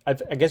mean, I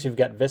guess you've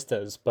got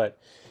vistas, but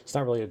it's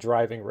not really a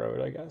driving road,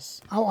 I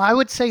guess. Oh, I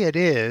would say it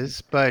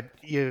is, but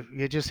you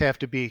just have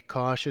to be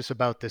cautious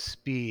about the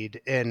speed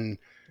and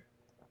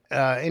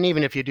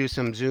even if you do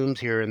some zooms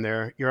here and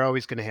there, you're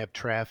always going to have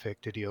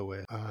traffic to deal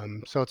with.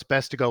 So it's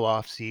best to go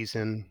off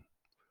season.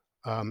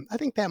 I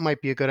think that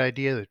might be a good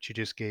idea that you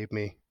just gave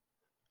me,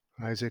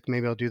 Isaac.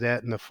 Maybe I'll do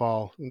that in the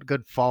fall.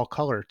 Good fall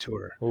color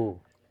tour. Ooh,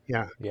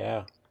 Yeah,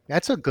 yeah.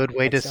 that's a good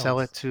way That to sell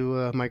it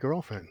sounds. to my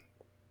girlfriend.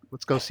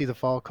 Let's go see the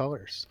fall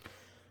colors.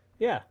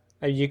 Yeah.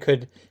 You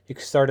could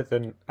start at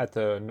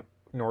the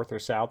north or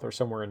south or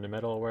somewhere in the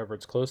middle, wherever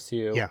it's close to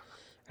you, Yeah,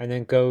 and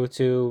then go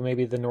to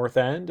maybe the north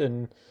end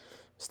and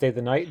stay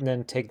the night, and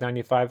then take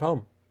 95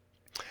 home.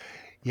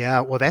 yeah.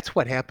 Well, that's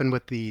what happened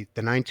with the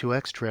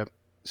 92X trip.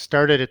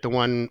 Started at the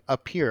one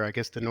up here, I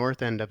guess the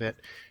north end of it.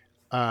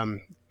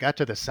 Got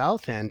to the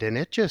south end, and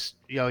it just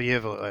you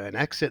have an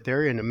exit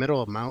there in the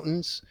middle of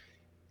mountains, Uh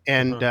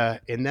and huh. uh,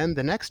 and then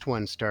the next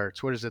one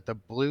starts. What is it? The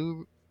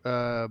Blue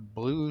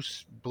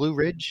Ridge, Blue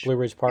Ridge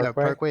yeah,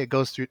 Parkway. Parkway. It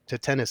goes through to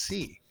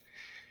Tennessee,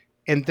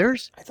 and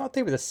I thought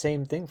they were the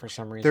same thing for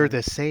some they're reason.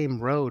 the same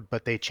road,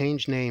 but they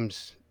change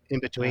names in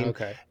between.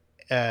 Okay.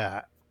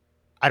 Uh,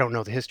 I don't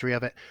know the history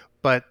of it,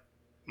 but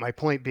my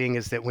point being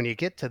is that when you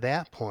get to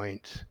that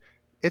point,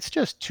 it's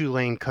just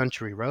two-lane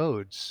country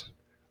roads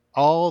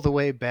all the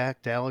way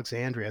back to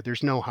Alexandria.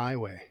 There's no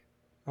highway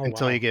Oh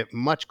until you wow. get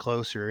much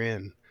closer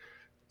in.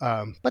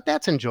 But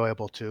that's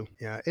enjoyable too.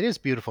 Yeah, it is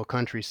beautiful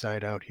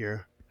countryside out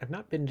here. I've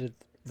not been to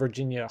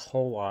Virginia a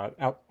whole lot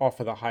out off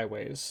of the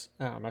highways.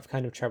 I've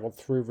kind of traveled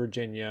through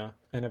Virginia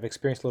and I've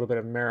experienced a little bit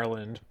of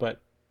Maryland,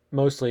 but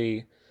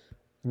mostly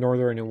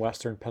northern and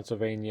western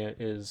Pennsylvania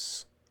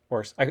is,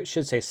 or I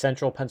should say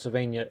central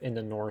Pennsylvania in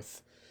the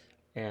north,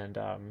 and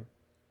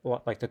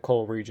like the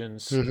coal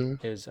regions Hmm.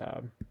 is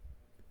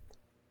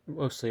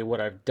mostly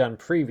what I've done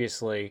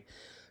previously.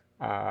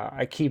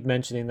 I keep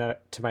mentioning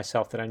that to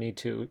myself that I need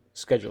to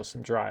schedule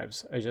some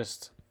drives. I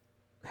just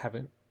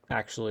haven't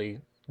actually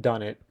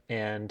done it,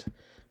 and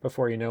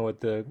before you know it,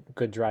 the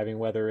good driving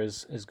weather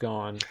is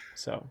gone.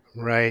 So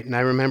Right, and I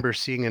remember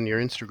seeing in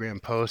your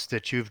Instagram post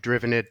that you've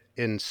driven it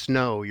in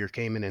snow. You're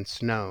Cayman in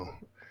snow.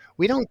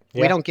 We don't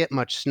we yeah, don't get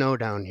much snow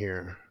down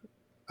here.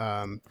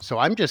 So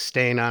I'm just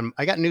staying on.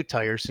 I got new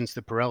tires since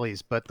the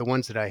Pirellis, but the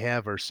ones that I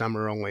have are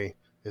summer only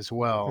as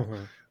well.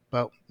 Hmm.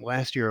 But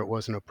last year it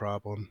wasn't a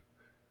problem.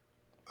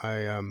 I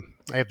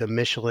have the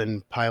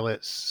Michelin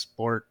Pilot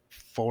Sport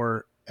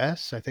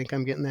 4S. I think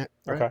I'm getting that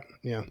correct.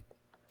 Okay, Yeah,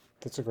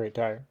 that's a great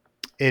tire.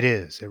 it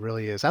is. It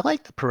really is. I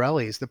like the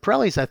Pirellis. The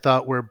Pirellis I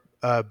thought were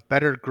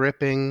better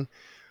gripping,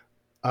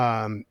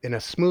 in a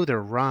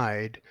smoother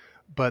ride,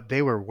 but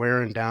they were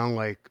wearing down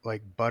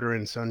like butter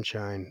and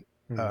sunshine.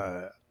 Hmm.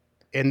 Uh,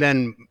 and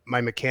then my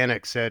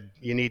mechanic said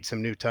you need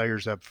some new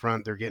tires up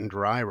front. They're getting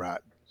dry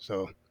rot.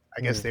 So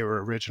I guess Hmm. they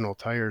were original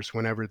tires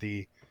whenever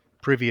the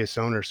previous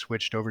owner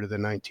switched over to the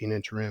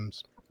 19-inch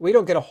rims. We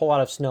don't get a whole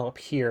lot of snow up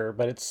here,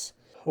 but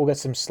we'll get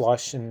some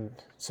slush and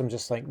some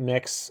just like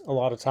mix a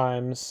lot of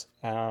times.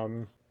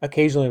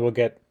 Occasionally we'll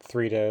get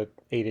 3 to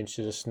 8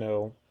 inches of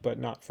snow, but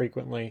not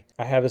frequently.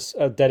 I have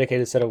a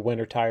dedicated set of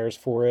winter tires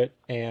for it,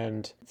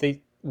 and the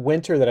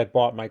winter that I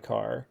bought my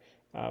car,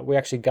 we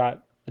actually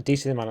got a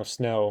decent amount of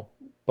snow,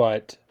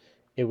 but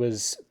it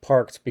was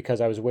parked because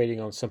I was waiting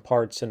on some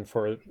parts and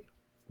for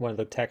one of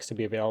the techs to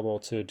be available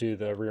to do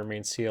the rear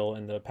main seal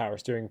and the power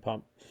steering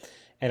pump.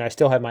 And I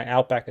still had my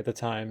Outback at the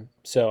time,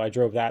 so I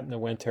drove that in the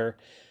winter.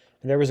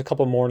 And there was a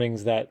couple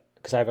mornings that,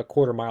 because I have a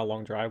quarter-mile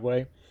long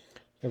driveway,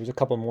 there was a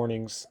couple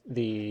mornings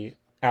the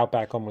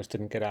Outback almost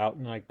didn't get out,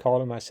 and I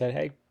called him. I said,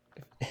 "Hey,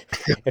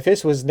 if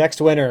this was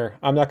next winter,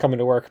 I'm not coming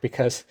to work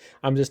because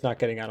I'm just not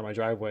getting out of my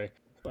driveway."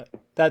 But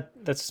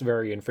that's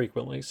very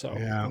infrequently, so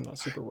Yeah. I'm not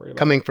super worried about it.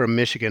 Coming from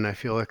Michigan, I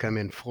feel like I'm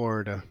in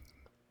Florida.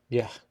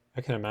 Yeah,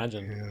 I can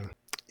imagine. Yeah.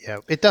 Yeah.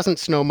 It doesn't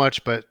snow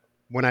much, but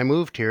when I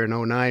moved here in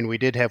 '09, we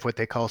did have what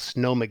they call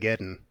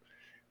snowmageddon,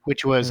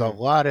 which was a Mm,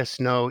 lot of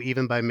snow,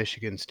 even by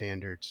Michigan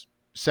standards,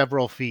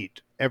 several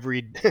feet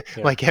every,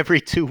 yeah. like every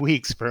 2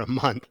 weeks for a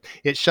month.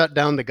 It shut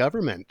down the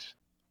government.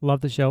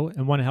 Love the show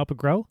and want to help it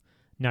grow?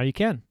 Now you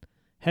can.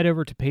 Head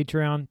over to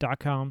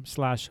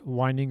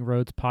patreon.com/winding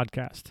roads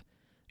podcast.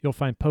 You'll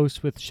find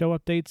posts with show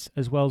updates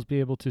as well as be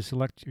able to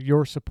select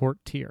your support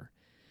tier.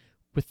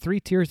 With 3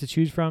 tiers to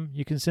choose from,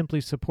 you can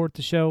simply support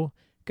the show,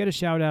 get a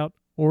shout out,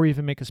 or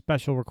even make a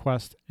special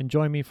request and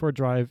join me for a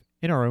drive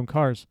in our own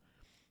cars.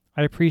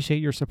 I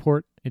appreciate your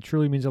support. It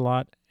truly means a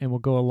lot and will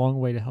go a long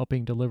way to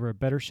helping deliver a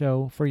better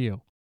show for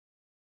you.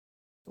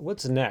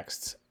 What's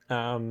next?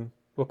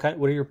 What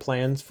are your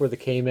plans for the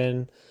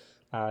Cayman?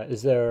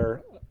 Is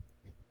there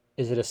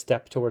is it a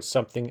step towards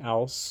something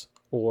else,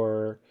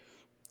 or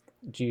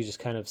do you just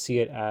kind of see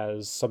it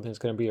as something that's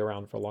going to be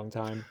around for a long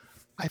time?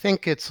 I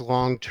think it's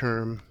long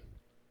term.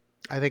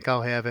 I think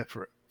I'll have it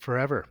for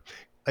forever.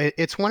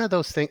 It's one of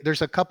those things.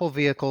 There's a couple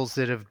vehicles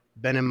that have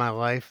been in my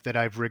life that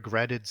I've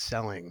regretted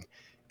selling.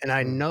 And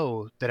I Mm,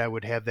 know that I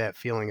would have that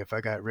feeling if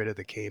I got rid of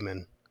the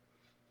Cayman.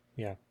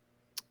 yeah.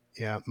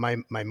 Yeah, my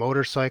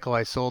motorcycle,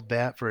 I sold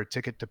that for a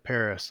ticket to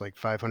Paris, like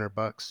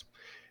 $500.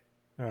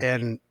 Uh,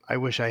 And I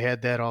wish I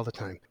had that all the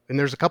time. And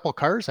there's a couple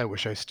cars I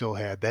wish I still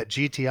had. That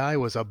GTI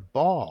was a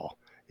ball.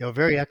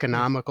 Very mm,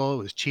 economical.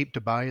 It was cheap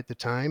to buy at the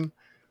time.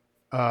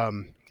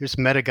 Just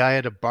met a guy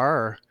at a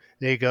bar.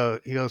 And he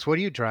goes, "What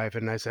are you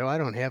driving?" And I said, "Well, I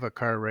don't have a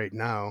car right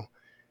now."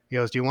 He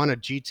goes, "Do you want a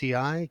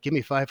GTI? Give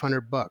me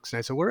 $500." And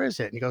I said, "Where is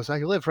it?" And he goes, "I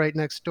live right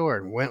next door."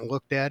 And went and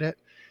looked at it.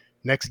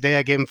 Next day,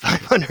 I gave him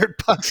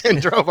 $500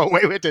 and drove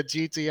away with the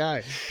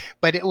GTI.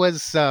 But it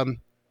was,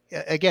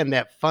 again,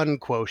 that fun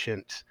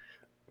quotient.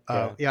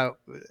 yeah. Yeah,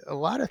 a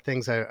lot of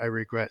things I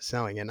regret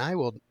selling, and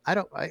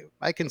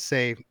I can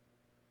say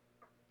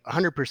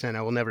 100%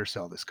 I will never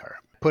sell this car.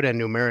 Put a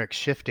numeric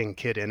shifting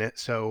kit in it,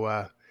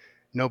 so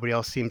nobody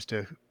else seems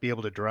to be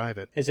able to drive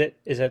it. Is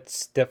it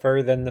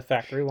stiffer than the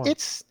factory one?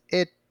 It's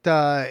it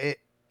uh it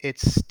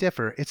it's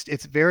stiffer.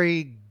 It's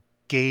very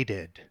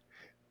gated.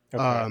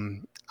 Okay.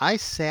 I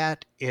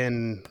sat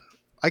in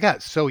I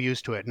got so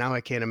used to it. Now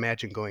I can't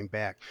imagine going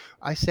back.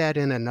 I sat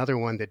in another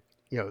one that,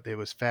 it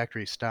was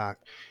factory stock,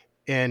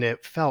 and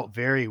it felt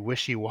very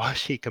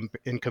wishy-washy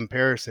in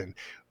comparison.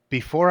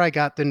 Before I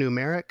got the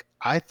numeric,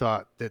 I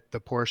thought that the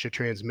Porsche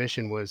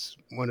transmission was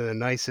one of the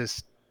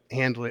nicest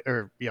handling,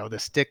 or the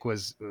stick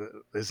was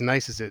as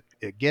nice as it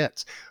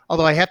gets.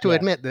 Although I have to Yeah.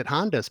 admit that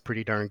Honda's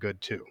pretty darn good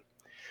too.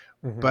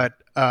 Hmm.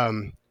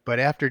 But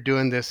after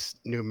doing this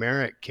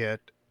numeric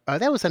kit,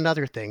 that was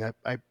another thing.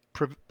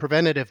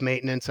 Preventative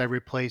maintenance. I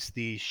replaced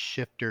the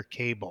shifter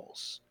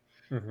cables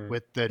Hmm.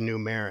 with the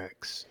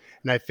numerics.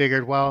 And I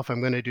figured, well, if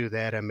I'm going to do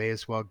that, I may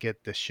as well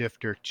get the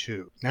shifter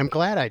too. And I'm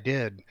glad I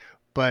did.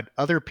 But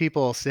other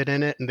people sit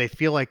in it and they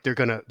feel like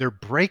they're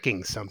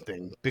breaking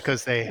something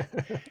because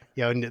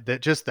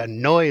just the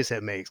noise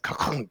it makes.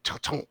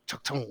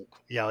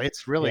 Yeah.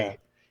 It's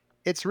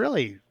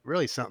really,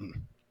 really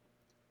something.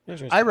 I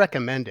Interesting.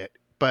 recommend it,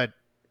 but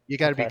you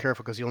got to be Okay.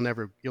 careful because you'll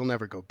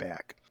never go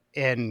back.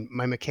 And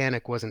my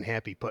mechanic wasn't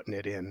happy putting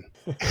it in.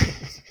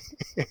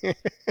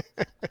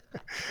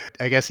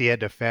 I guess he had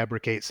to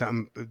fabricate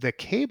something. The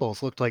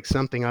cables looked like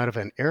something out of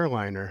an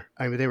airliner.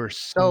 I mean, they were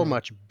so Mm,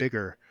 much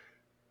bigger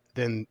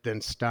than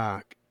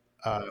stock.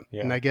 And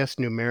yeah. I guess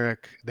numeric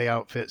they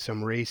outfit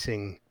some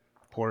racing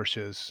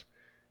Porsches,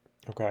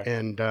 Okay.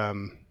 and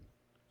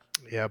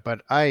Yeah,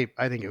 but I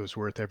think it was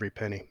worth every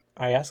penny.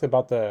 I ask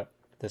about the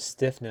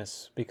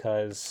stiffness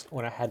because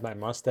when I had my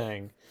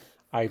Mustang,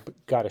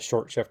 got a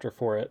short shifter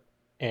for it,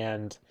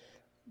 and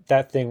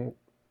that thing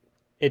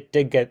it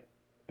did get.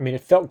 I mean,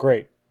 it felt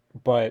great,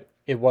 but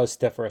it was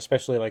stiffer,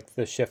 especially like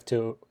the shift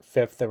to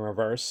fifth and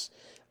reverse.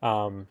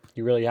 You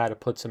really had to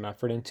put some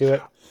effort into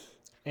it,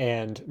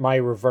 and my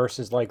reverse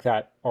is like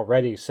that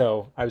already.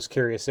 So I was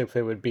curious if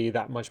it would be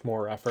that much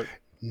more effort.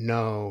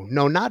 No,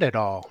 no, not at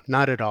all.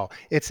 Not at all.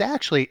 It's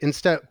actually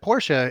instead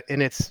Porsche,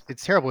 and it's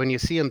terrible when you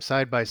see them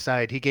side by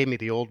side. He gave me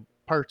the old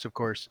parts, of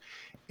course,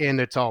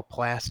 and it's all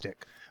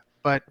plastic.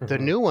 But the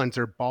Hmm. new ones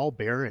are ball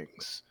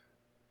bearings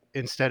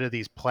instead of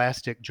these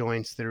plastic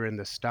joints that are in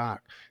the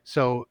stock.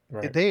 So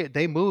Right.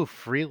 they move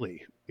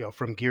freely,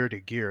 from gear to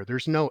gear.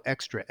 There's no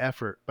extra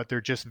effort, but they're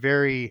just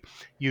very,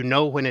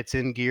 when it's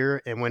in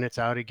gear and when it's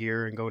out of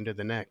gear and going to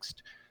the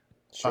next.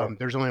 Sure.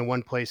 There's only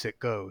one place it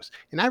goes.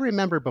 And I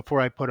remember before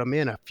I put them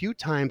in, a few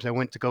times I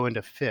went to go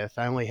into fifth.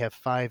 I only have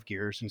 5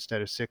 gears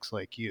instead of six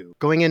like you.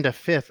 Going into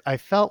fifth, I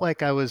felt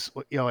like I was,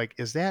 like,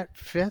 is that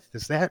fifth?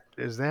 Is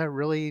that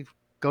really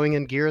going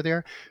in gear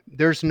there?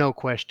 There's no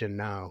question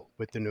now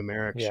with the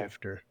numeric Yeah.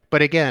 shifter.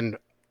 But again,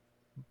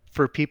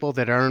 for people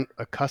that aren't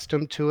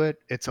accustomed to it,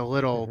 it's Hmm.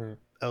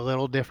 a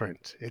little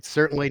different. It's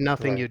certainly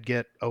nothing Right. you'd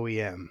get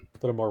OEM. A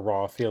little more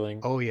raw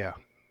feeling. Oh yeah.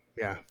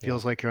 Yeah, Yeah.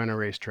 feels like you're on a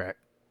racetrack.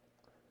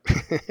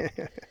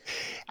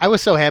 I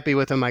was so happy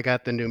with them. I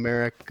got the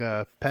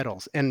numeric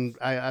pedals, and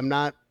I'm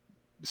not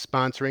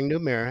sponsoring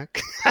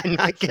numeric. I'm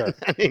not getting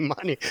Sure. any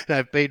money, and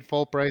I've paid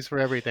full price for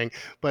everything.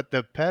 But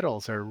the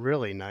pedals are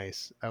really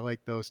nice. I like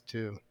those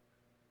too.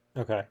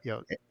 Okay. You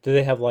know, Do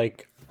they have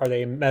like, are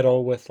they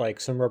metal with like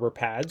some rubber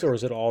pads, or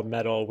is it all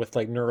metal with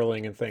like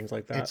knurling and things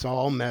like that? it's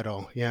all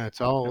metal. Yeah,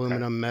 it's all Okay.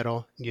 aluminum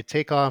metal. You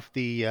take off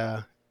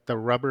the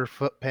rubber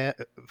foot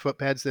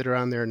pads that are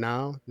on there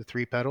now, the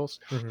three pedals,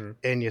 Hmm.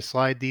 and you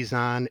slide these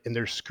on, and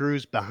there's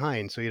screws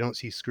behind, so you don't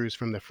see screws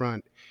from the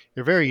front.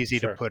 They're very easy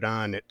to Sure. put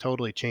on. It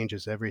totally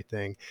changes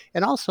everything.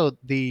 And also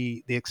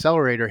the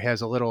accelerator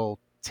has a little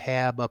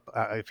tab up,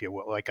 if you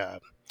will, like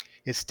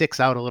it sticks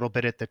out a little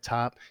bit at the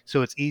top,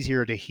 so it's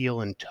easier to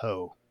heel and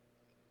tow.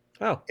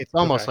 Oh, It's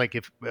almost okay. like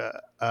if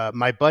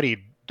my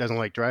buddy doesn't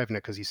like driving it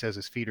because he says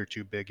his feet are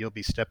too big. You'll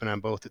be stepping on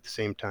both at the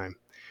same time.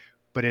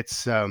 But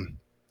it's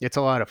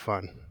a lot of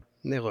fun.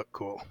 And they look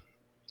cool.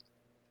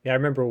 Yeah, I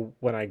remember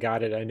when I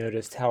got it, I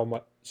noticed how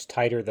much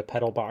tighter the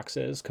pedal box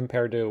is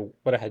compared to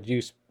what I had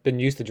been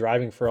used to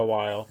driving for a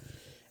while.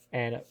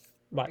 And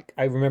like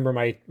I remember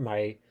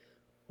my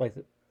like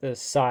the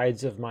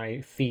sides of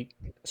my feet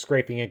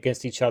scraping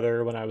against each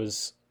other when I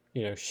was,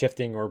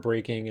 shifting or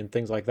braking and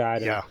things like that.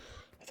 And Yeah.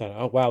 I thought,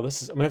 oh wow, I'm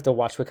gonna have to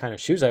watch what kind of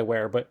shoes I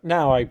wear. But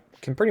now I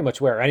can pretty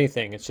much wear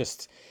anything. It's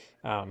just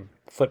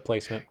foot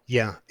placement.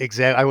 Yeah,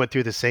 exactly. I went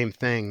through the same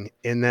thing.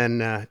 And then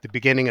at the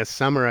beginning of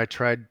summer, I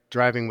tried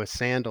driving with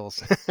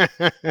sandals.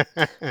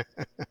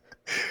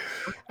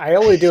 I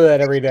only do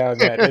that every now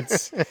and then.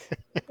 It's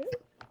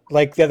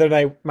like the other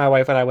night, my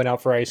wife and I went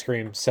out for ice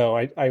cream, so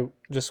I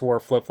just wore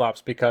flip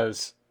flops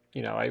because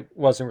I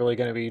wasn't really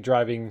going to be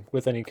driving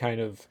with any kind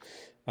of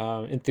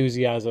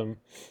enthusiasm.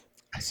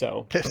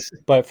 So, This-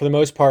 but for the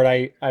most part,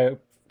 I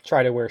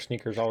try to wear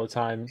sneakers all the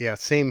time. yeah,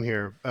 same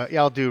here.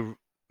 Yeah, I'll do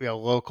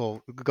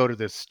local, go to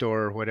the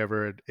store or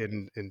whatever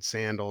in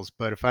sandals.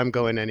 But if I'm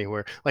going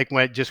anywhere, like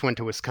when I just went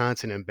to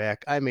Wisconsin and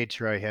back, I made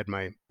sure I had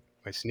my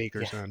Yeah,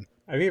 sneakers on.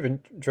 I've even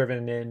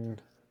driven in.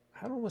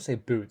 I don't want to say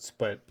boots,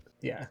 but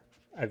yeah,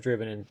 I've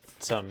driven in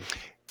some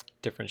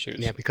different Yeah,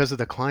 shoes. because of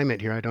the climate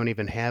here, I don't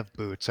even have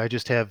boots. I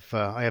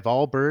have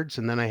all birds,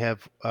 and then I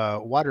have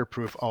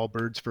waterproof all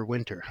birds for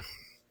winter.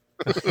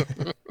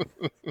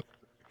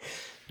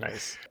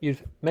 Nice.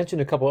 You've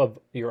mentioned a couple of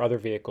your other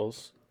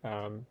vehicles,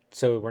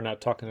 so we're not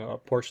talking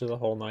about Porsche the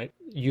whole night.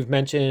 You've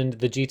mentioned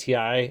the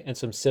GTI and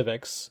some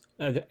Civics.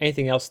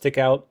 Anything else stick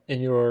out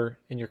in your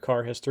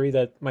car history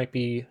that might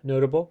be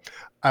notable?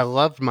 I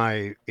loved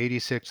my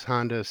 '86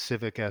 Honda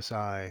Civic Si.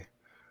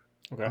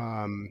 Okay.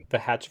 Um, The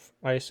hatch,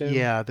 I assume.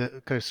 yeah,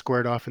 the kind of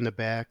squared off in the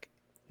back.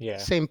 Yeah.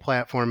 Same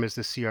platform as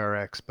the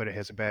CRX, but it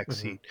has a back Hmm.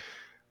 seat.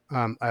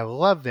 I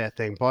love that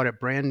thing. Bought it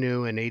brand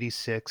new in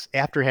 '86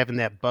 after having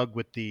that bug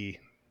with the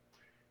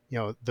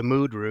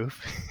mood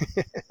roof.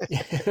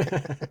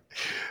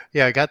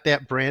 Yeah, I got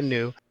that brand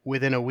new.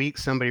 Within a week,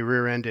 somebody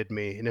rear-ended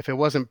me, and if it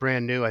wasn't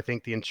brand new, I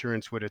think the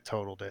insurance would have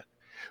totaled it.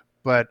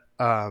 But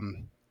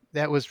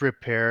that was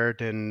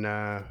repaired, and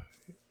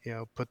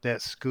put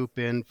that scoop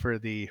in for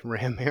the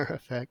ram air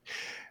effect.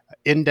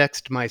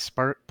 Indexed my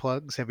spark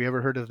plugs. Have you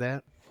ever heard of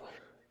that?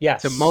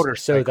 It's a Yes.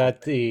 motorcycle.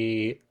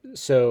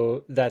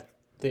 So that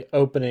the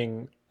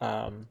opening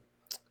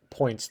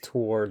points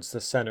towards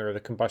the center of the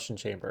combustion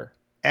chamber,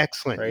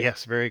 Excellent. right?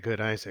 Yes, very good,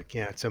 Isaac.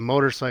 Yeah, it's a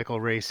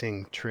motorcycle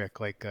racing trick,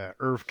 like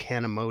Irv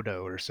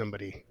Kanemoto or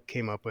somebody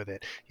came up with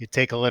it. You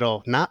take a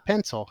little, not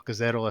pencil, because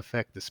that'll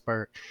affect the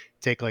spark.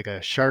 Take like a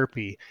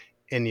Sharpie,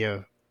 and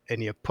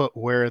you put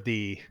where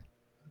the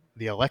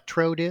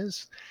electrode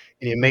is,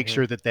 and you make Hmm.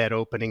 sure that that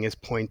opening is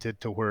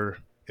pointed to where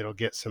it'll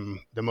get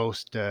the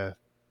most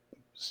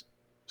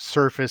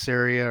surface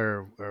area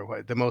or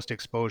what, the most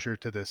exposure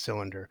to the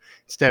cylinder.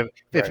 Instead of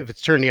if Right.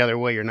 it's turned the other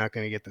way, you're not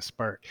going to get the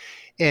spark.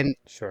 And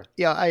Sure.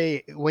 yeah,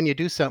 I when you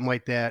do something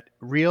like that,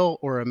 real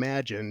or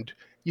imagined,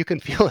 you can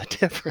feel a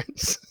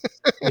difference.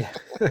 Yeah.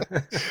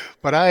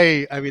 But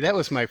I mean, that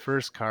was my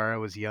first car. I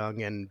was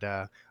young, and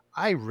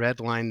I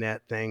redlined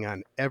that thing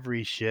on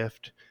every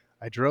shift.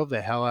 I drove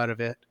the hell out of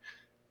it,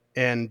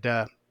 and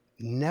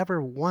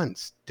never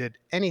once did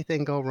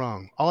anything go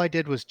wrong. All I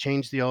did was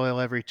change the oil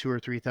every 2 or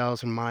 3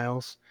 thousand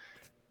miles.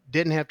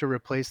 Didn't have to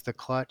replace the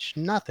clutch.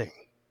 Nothing.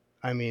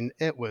 I mean,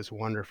 it was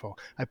wonderful.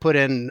 I put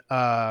in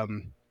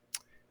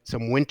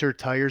some winter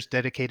tires,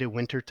 dedicated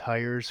winter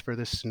tires for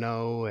the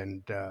snow,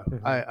 and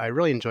Hmm. I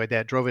really enjoyed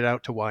that. Drove it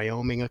out to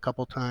Wyoming a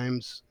couple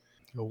times.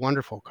 A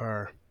wonderful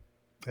car.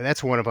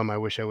 That's one of them I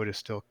wish I would have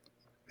still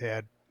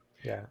had.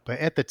 Yeah. But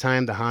at the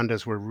time, the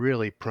Hondas were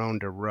really prone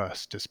to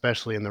rust,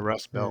 especially in the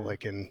Rust Belt, Mm.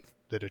 like in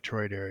the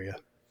Detroit area.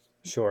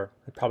 Sure.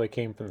 It probably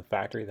came from the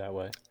factory that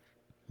way,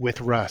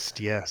 With rust,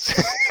 yes.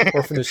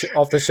 or from the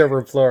off the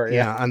showroom floor.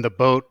 Yeah. Yeah, on the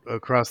boat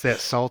across that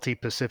salty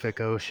Pacific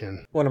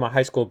Ocean. One of my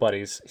high school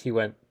buddies, he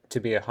went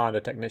to be a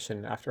Honda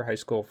technician after high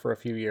school for a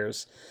few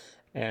years,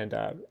 and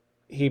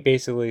he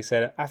basically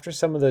said after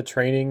some of the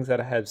trainings that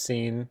I have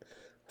seen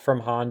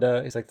from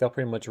Honda, he's like they'll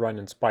pretty much run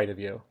in spite of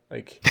you.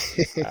 Like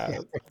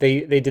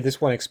they did this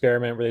one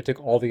experiment where they took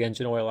all the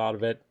engine oil out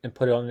of it and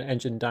put it on an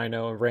engine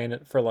dyno and ran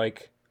it for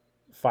like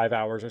 5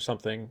 hours or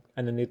something,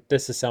 and then they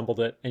disassembled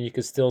it, and you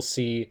could still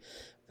see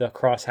the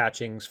cross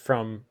hatchings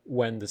from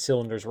when the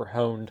cylinders were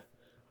honed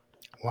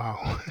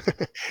Wow.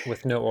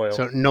 with no oil.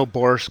 So no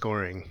bore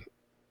scoring.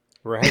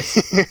 Right.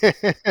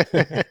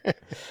 A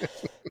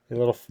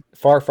little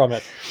far from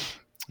it.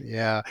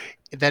 Yeah.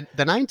 That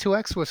the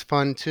 92X was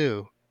fun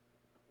too.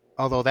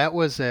 Although that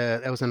was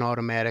an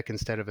automatic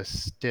instead of a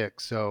stick,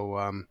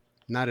 so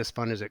not as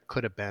fun as it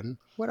could have been.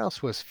 What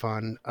else was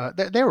fun?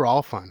 They were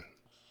all fun.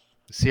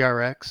 The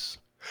CRX.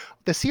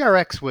 The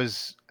CRX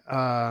was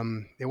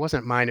it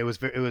wasn't mine. It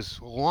was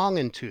long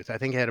in tooth. I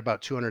think it had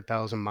about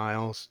 200,000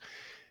 miles.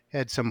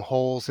 Had some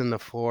holes in the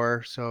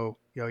floor, so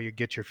you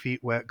get your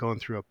feet wet going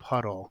through a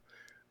puddle.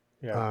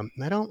 Yeah.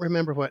 I don't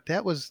remember what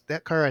that was.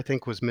 That car I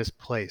think was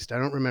misplaced. I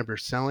don't remember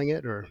selling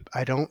it, or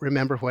I don't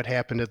remember what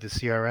happened to the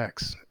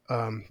CRX.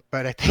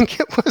 But I think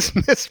it was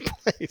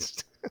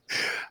misplaced.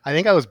 I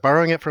think I was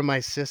borrowing it from my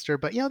sister,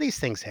 but these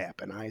things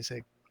happen,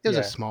 Isaac. It was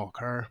a Yeah. small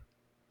car,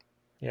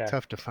 Yeah.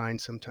 tough to find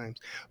sometimes.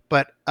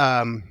 But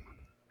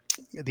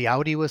the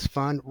Audi was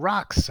fun,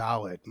 rock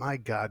solid. My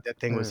God, that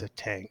thing was Mm. a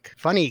tank.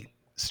 Funny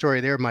story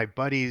there. My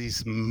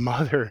buddy's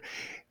mother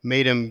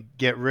made him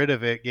get rid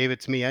of it, gave it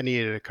to me. I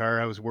needed a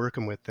car. I was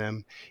working with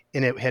them,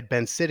 and it had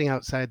been sitting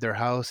outside their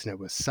house, and it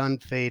was sun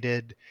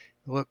faded.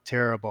 It looked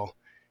terrible.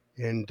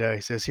 And he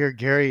says, "Here,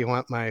 Gary, you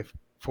want my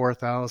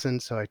 4,000?"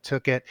 So I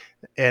took it,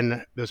 and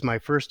it was my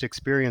first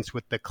experience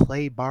with the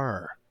clay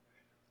bar.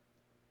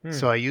 Mm.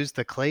 So I used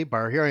the clay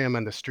bar. Here I am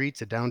on the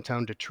streets of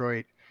downtown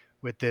Detroit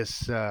with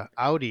this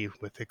Audi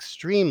with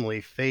extremely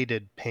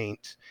faded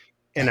paint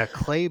and a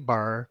clay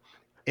bar.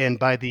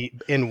 And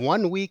in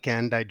one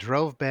weekend, I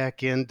drove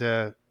back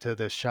into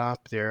the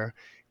shop there,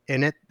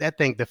 and that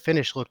thing, the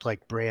finish looked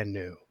like brand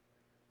new.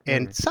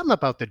 And Mm. something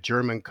about the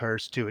German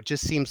cars too. It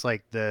just seems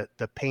like the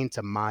paint's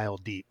a mile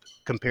deep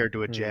compared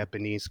to a Mm.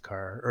 Japanese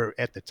car, or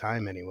at the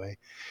time anyway.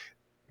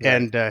 Right.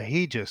 And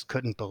he just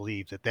couldn't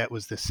believe that that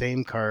was the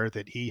same car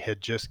that he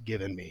had just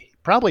given me.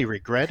 Probably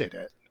regretted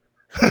it,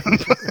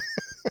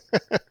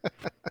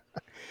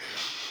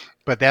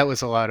 but that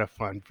was a lot of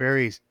fun.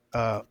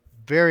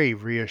 Very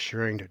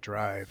reassuring to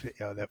drive.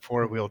 That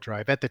four wheel Hmm.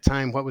 drive at the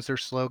time. What was their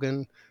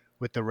slogan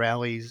with the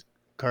rallies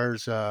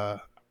cars?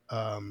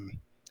 Um,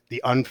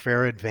 the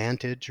unfair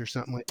advantage or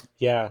something like.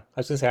 Yeah. I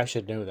was gonna say I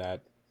should know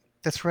that,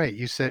 That's right.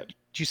 You said. but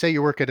Did you say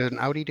you work at an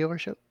Audi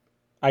dealership?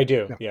 I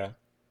do. No. Yeah.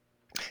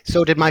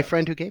 So did my Yeah.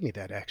 friend who gave me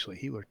that. Actually,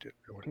 he worked at.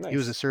 He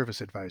was a Nice. service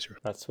advisor.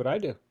 That's what I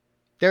do.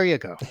 There you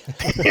go.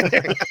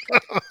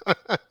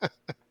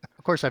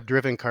 Of course, I've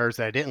driven cars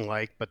that I didn't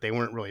like, but they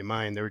weren't really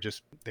mine.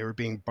 They were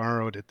being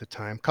borrowed at the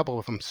time. A couple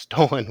of them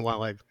stolen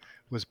while I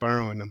was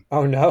borrowing them.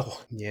 Oh no.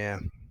 Yeah,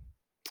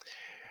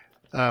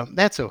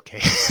 that's okay.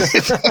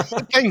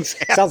 Things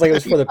Sounds like it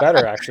was happen. for the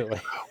better, actually.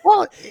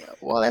 Well, yeah,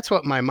 well, that's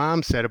what my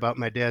mom said about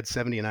my dad's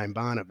 '79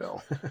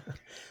 Bonneville.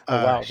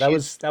 Oh wow,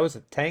 She's that was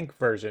a tank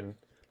version,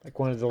 like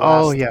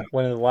oh yeah,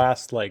 one of the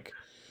last like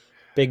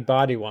big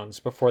body ones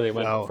before they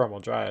went well front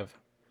wheel drive.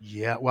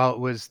 yeah, well it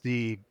was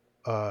the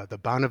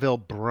Bonneville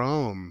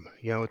Brome,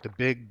 with the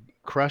big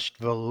crushed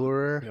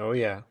velour, Oh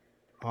yeah,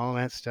 all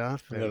that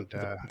stuff, and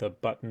and the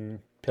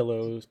button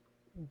pillows,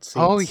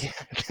 oh seats. yeah,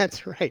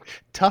 that's right.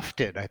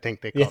 Tufted, I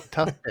think they Yeah.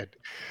 call it tufted.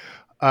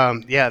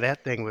 Yeah,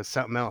 that thing was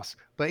something else.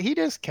 But he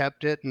just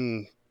kept it,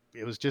 and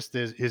it was just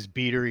his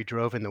beater he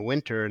drove in the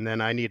winter. And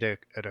then I need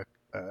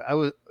I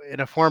was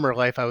in a former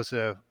life, I was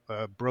a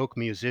broke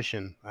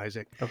musician,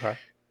 Isaac. Okay.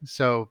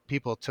 So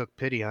people took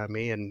pity on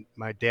me, and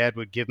my dad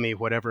would give me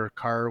whatever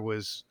car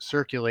was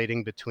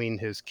circulating between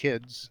his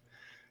kids,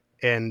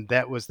 and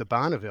that was the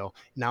Bonneville.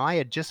 Now I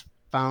had just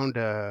found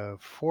a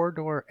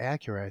four-door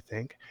Acura, I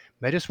think.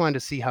 And I just wanted to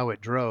see how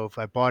it drove.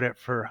 I bought it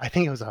for, I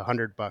think it was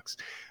 $100.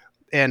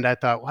 And I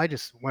thought, well, I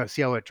just want to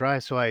see how it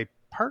drives. So I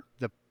parked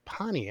the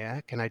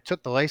Pontiac and I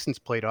took the license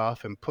plate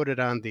off and put it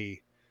on the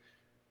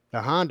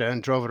Honda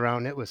and drove it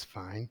around. It was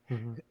fine.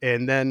 Hmm.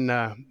 And then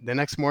the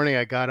next morning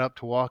I got up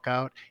to walk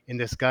out and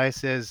this guy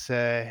says,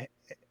 hey,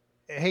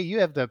 you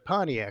have the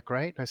Pontiac,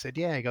 right? And I said,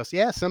 yeah. He goes,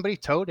 yeah, somebody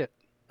towed it.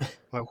 I'm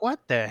like, what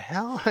the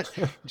hell?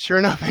 Sure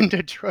enough, in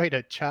Detroit,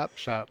 a chop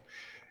shop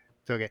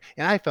took it.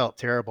 And I felt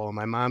terrible. And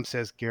my mom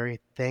says, Gary,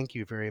 thank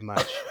you very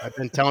much. I've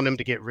been telling him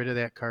to get rid of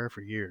that car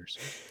for years.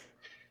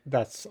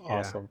 That's Yeah.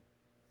 awesome.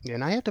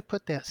 And I had to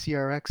put that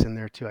CRX in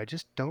there too. I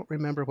just don't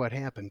remember what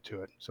happened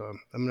to it. So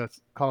I'm going to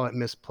call it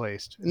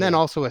misplaced. And then Yeah.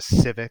 also a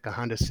Civic, a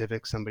Honda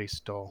Civic somebody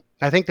stole.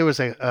 I think there was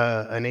an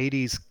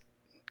 80s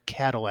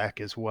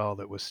Cadillac as well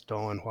that was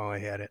stolen while I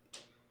had it.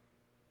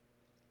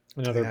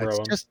 Another Yeah, it's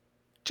Broem.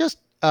 just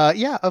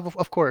yeah,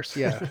 of course,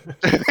 yeah.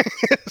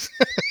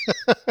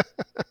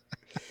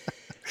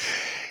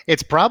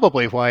 It's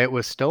probably why it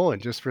was stolen,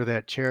 just for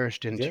that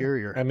cherished Yeah.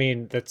 interior. I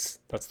mean, that's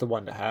the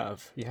one to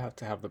have. You have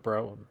to have the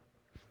Broem.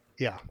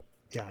 Yeah,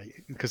 yeah,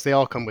 because they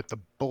all come with the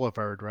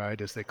Boulevard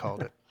ride, as they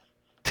called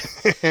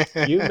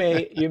You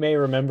it. may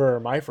remember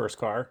my first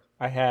car.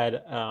 I had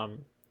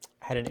an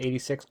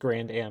 '86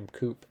 Grand Am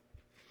coupe.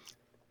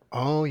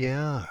 Oh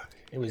yeah,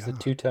 It was the yeah,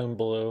 two-tone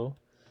blue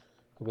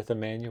with a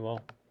manual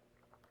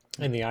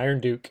and the Iron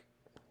Duke.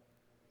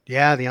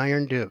 yeah. The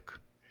Iron Duke.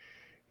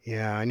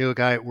 Yeah, I knew a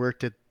guy that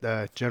worked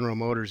at General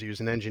Motors. He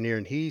was an engineer,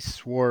 and he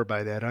swore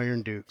by that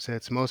Iron Duke. Said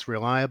it's the most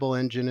reliable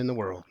engine in the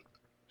world.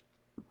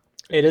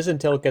 It is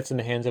until it gets in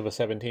the hands of a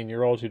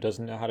 17-year-old who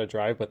doesn't know how to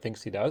drive but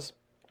thinks he does.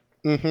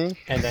 Mm-hmm.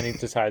 And then he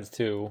decides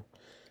to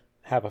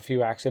have a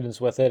few accidents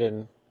with it,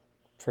 and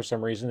for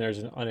some reason there's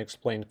an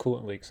unexplained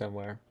coolant leak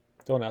somewhere.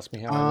 Don't ask me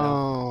how I know.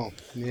 Oh,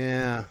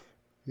 yeah,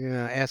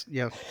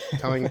 yeah.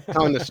 Telling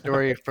the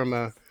story from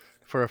a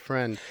for a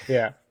friend.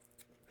 Yeah.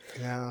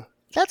 Yeah,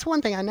 that's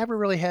one thing. I never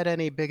really had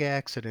any big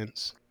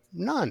accidents.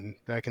 None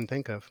that I can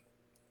think of.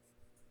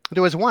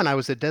 There was one. I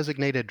was a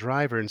designated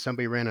driver, and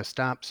somebody ran a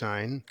stop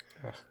sign.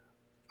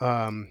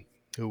 Ugh.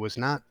 Who was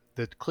not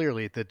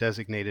clearly the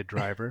designated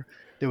driver.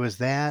 There was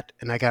that,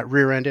 and I got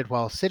rear-ended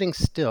while sitting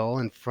still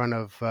in front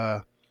of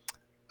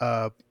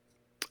a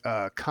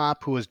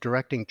cop who was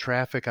directing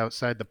traffic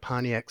outside the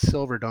Pontiac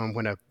Silverdome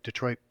when a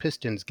Detroit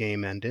Pistons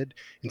game ended,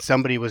 and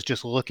somebody was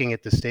just looking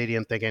at the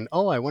stadium thinking,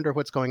 "Oh, I wonder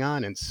what's going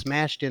on," and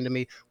smashed into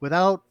me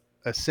without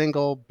a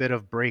single bit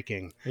of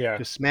braking. Yeah.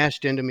 Just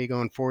smashed into me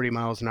going 40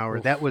 miles an hour.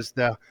 That Oof. was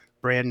the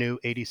brand new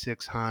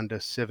 '86 Honda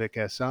Civic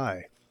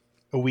Si.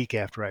 A week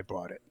after I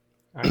bought it.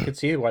 I could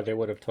see why they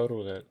would have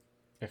totaled it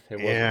if it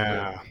wasn't you.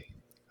 Yeah,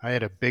 I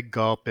had a big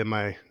gulp in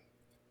my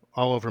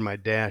all over my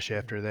dash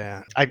after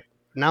that. I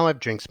now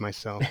I've jinxed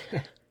myself.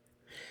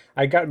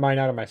 I got mine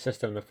out of my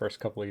system the first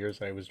couple of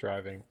years I was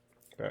driving.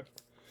 But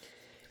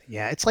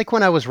Yeah, it's like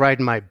when I was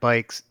riding my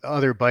bikes,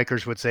 other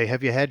bikers would say,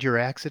 "Have you had your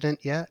accident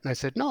yet?" And I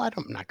said, "No, I'm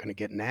not going to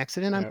get an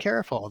accident. I'm yeah,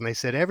 careful." And they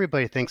said,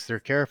 "Everybody thinks they're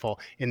careful,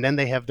 and then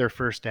they have their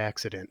first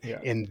accident, yeah,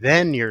 and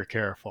then you're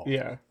careful."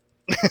 yeah.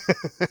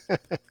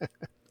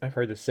 I've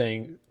heard the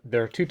saying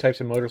there are two types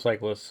of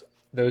motorcyclists: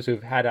 those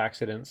who've had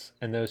accidents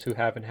and those who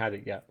haven't had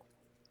it yet.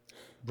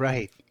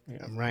 Right,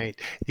 Yeah. right.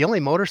 The only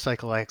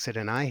motorcycle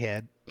accident I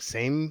had,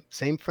 same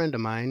friend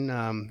of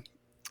mine.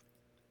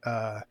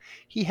 Uh,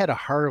 he had a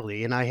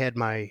Harley, and I had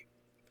my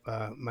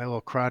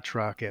little crotch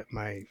rocket,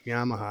 my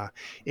Yamaha,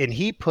 and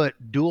he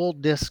put dual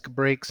disc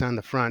brakes on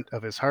the front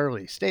of his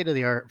Harley. State of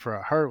the art for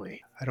a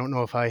Harley. I don't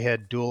know if I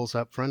had duals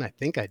up front. I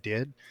think I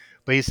did.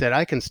 But he said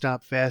I can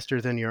stop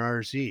faster than your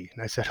RZ,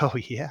 and I said, "Oh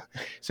yeah."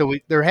 So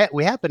we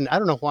happened. I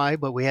don't know why,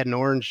 but we had an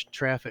orange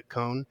traffic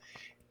cone,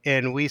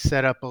 and we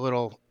set up a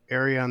little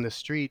area on the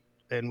street,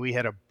 and we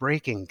had a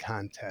braking Mm,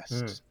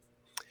 contest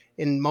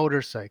in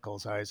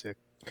motorcycles, Isaac.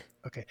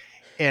 Okay.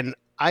 And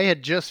I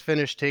had just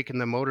finished taking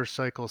the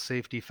Motorcycle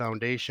Safety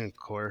Foundation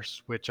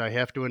course, which I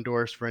have to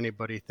endorse for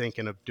anybody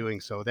thinking of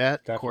doing so.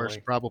 That course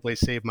definitely. probably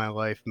saved my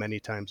life many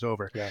times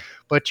over. Yeah.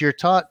 But you're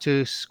taught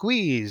to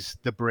squeeze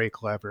the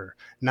brake lever,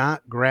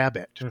 not grab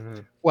it. Hmm.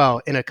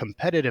 Well, in a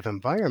competitive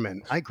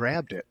environment, I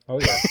grabbed it. Oh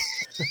yeah.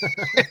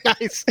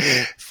 Nice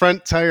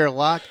front tire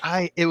lock.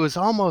 It was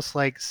almost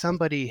like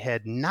somebody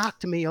had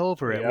knocked me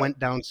over. It Yep. went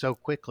down so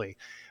quickly.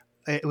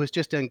 It was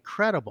just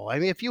incredible. I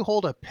mean, if you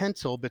hold a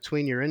pencil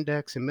between your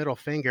index and middle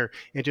finger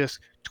and just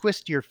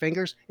twist your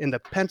fingers and the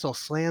pencil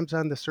slams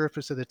on the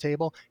surface of the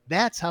table,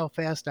 that's how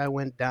fast I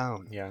went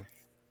down. Yeah.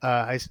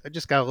 I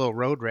just got a little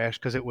road rash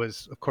because it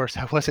was, of course,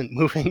 I wasn't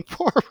moving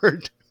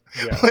forward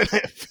Yeah. when I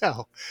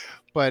fell.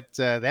 But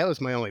that was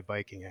my only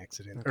biking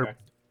accident or Okay.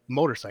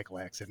 motorcycle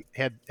accident.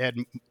 Had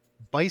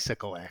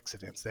bicycle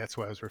accidents. That's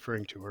what I was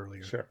referring to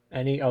earlier. Sure.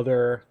 Any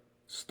other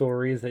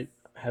stories that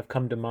have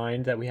come to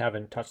mind that we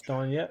haven't touched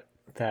on yet?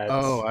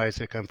 Oh, That's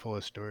Isaac, I'm full of oh,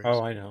 stories.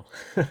 I know.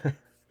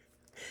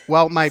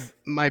 Well, my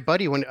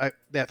buddy,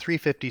 that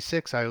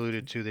 356 I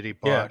alluded to that he Yeah.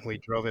 bought, and we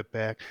drove it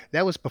back.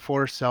 That was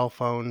before cell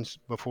phones,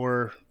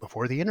 before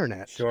the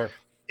internet. Sure.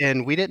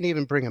 and we didn't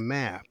even bring a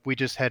map. We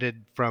just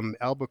headed from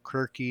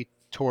Albuquerque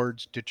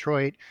towards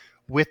Detroit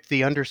with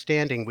the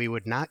understanding we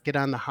would not get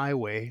on the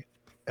highway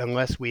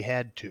unless we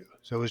had to.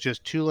 So it was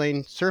just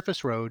 2-lane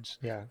surface roads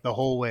Yeah, the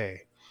whole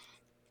way.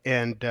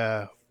 And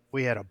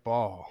we had a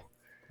ball.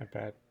 I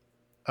bet.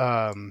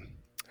 Um,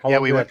 How yeah,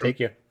 long we did went that from, take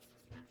you?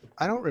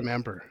 I don't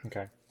remember,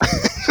 Okay.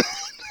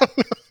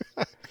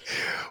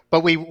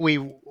 but we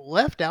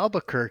left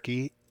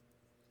Albuquerque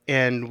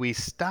and we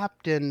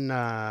stopped in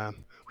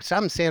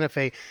Santa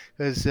Fe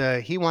because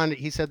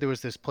he said there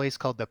was this place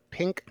called the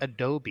Pink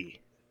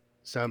Adobe,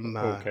 some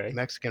Okay.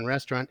 Mexican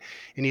restaurant,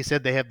 and he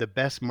said they have the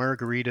best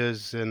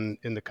margaritas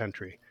in the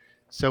country.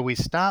 So we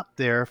stopped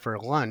there for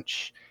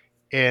lunch,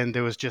 and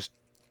there was just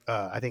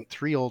I think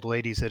 3 old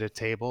ladies at a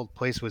table. The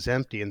place was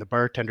empty, and the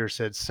bartender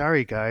said,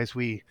 "Sorry guys,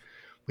 we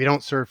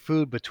don't serve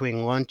food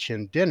between lunch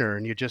and dinner,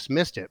 and you just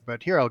missed it.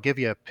 But here, I'll give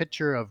you a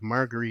pitcher of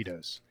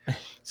margaritas."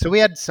 So we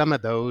had some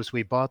of those.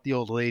 We bought the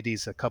old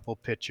ladies a couple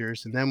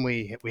pitchers, and then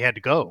we had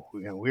to go.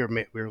 We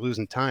were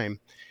losing time.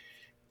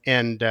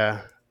 And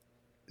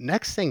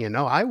next thing you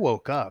know, I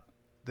woke up.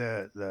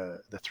 The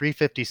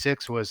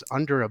 356 was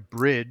under a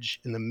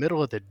bridge in the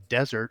middle of the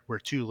desert where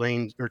 2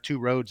 lanes or 2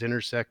 roads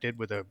intersected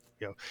with a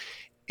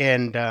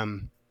and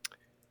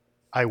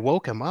I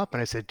woke him up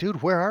and I said,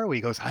 "Dude, where are we?"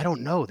 He goes, "I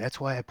don't know. That's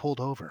why I pulled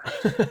over."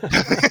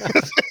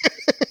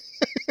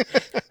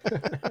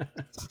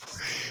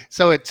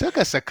 So it took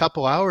us a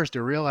couple hours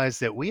to realize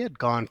that we had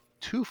gone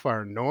too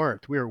far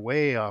north. We were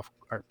way off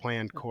our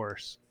planned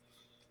course.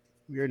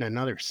 We were in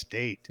another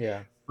state.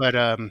 Yeah. But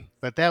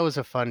that was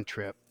a fun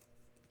trip.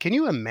 Can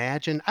you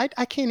imagine? I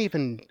can't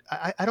even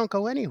I don't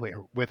go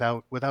anywhere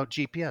without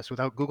GPS,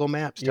 without Google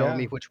Maps telling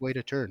me Yeah. which way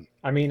to turn.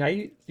 I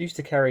mean, used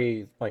to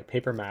carry like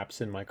paper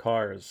maps in my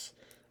cars,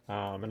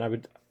 and I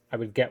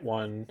would get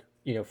one,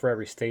 for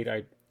every state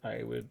I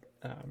would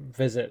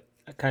visit,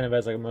 kind of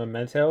as like a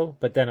memento.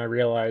 But then I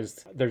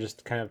realized they're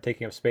just kind of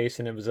taking up space,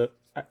 and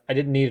I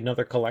didn't need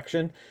another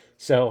collection,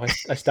 so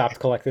I stopped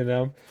collecting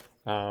them.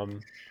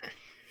 Um,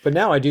 but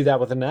now I do that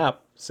with an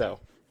app. So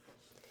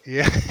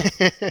Yeah.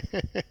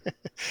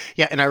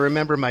 Yeah, and I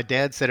remember my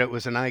dad said it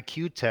was an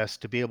IQ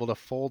test to be able to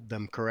fold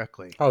them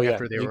correctly oh yeah,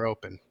 after they were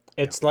open.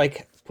 Yeah. it's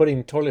like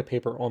putting toilet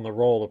paper on the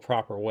roll the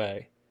proper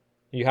way.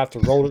 You have to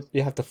roll it,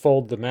 you have to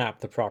fold the map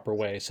the proper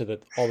way so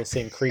that all the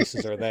same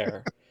creases are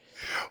there.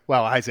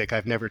 Well, Isaac,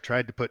 I've never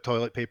tried to put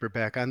toilet paper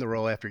back on the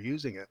roll after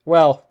using it.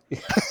 Well,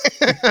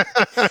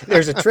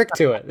 there's a trick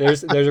to it.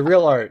 There's a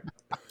real art.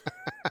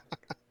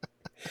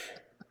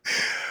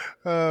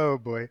 Oh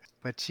boy.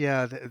 But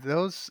yeah,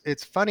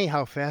 it's funny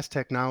how fast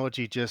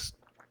technology just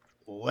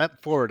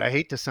leapt forward. I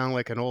hate to sound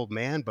like an old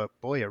man, but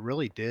boy, it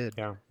really did.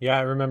 Yeah. Yeah,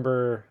 I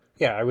remember,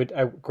 yeah,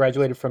 I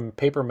graduated from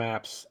paper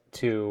maps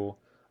to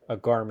a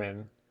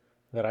Garmin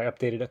that I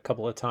updated a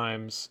couple of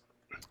times,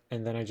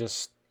 and then I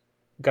just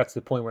got to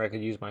the point where I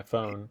could use my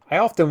phone. I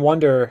often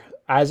wonder,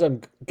 as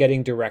I'm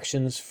getting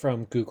directions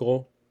from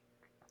Google,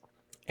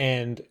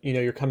 and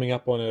you're coming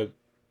up on a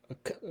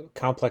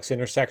complex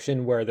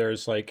intersection where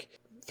there's like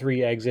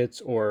three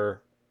exits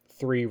or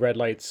three red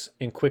lights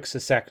in quick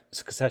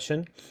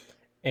succession,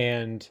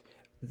 and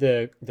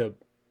the the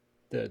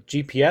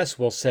GPS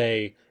will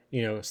say,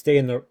 stay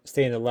in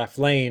the left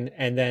lane,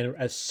 and then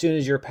as soon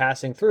as you're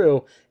passing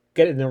through,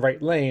 get in the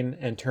right lane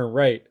and turn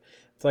right.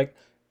 It's like,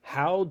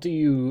 how do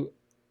you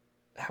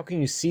how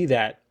can you see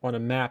that on a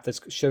map that's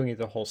showing you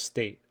the whole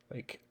state?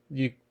 Like,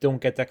 you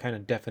don't get that kind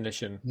of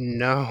definition.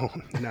 No,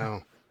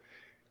 no,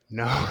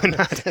 no,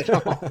 not at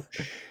all.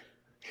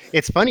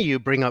 It's funny you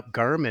bring up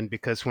Garmin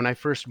because when I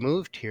first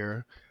moved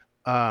here,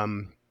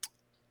 um,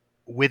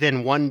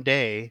 within one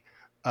day,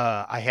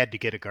 I had to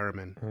get a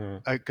Garmin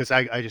Mm, because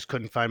I just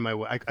couldn't find my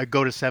way. I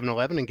go to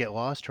 7-Eleven and get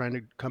lost trying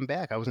to come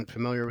back. I wasn't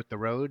familiar with the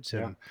roads.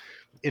 yeah, And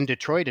in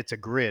Detroit, it's a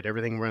grid.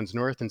 Everything runs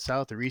north and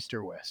south or east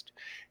or west.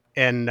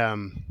 And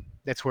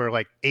that's where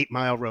like 8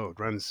 Mile Road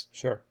runs.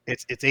 sure.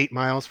 It's 8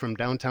 miles from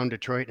downtown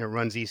Detroit and it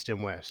runs east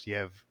and west. You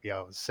have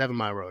 7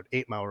 Mile Road,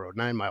 8 Mile Road,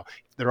 9 Mile.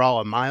 They're all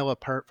a mile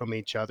apart from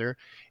each other.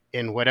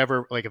 In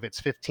whatever, like if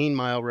it's 15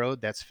 Mile Road,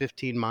 that's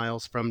 15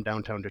 miles from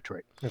downtown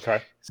Detroit. Okay.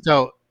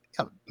 So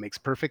yeah, makes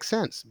perfect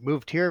sense.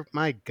 Moved here,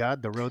 my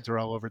God, the roads are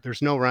all over.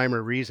 There's no rhyme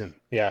or reason.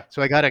 Yeah.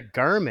 So I got a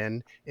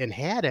Garmin and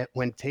had it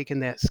when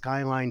taking that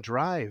Skyline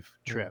Drive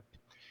Mm, trip.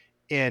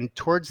 And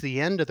towards the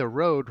end of the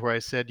road where I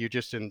said you're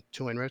just in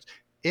 2 lane roads,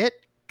 it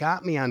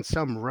got me on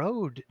some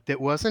road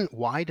that wasn't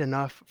wide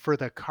enough for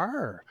the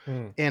car.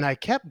 mm. And I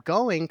kept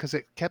going because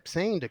it kept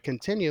saying to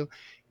continue.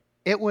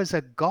 It was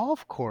a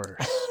golf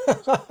course.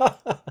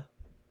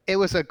 It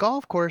was a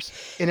golf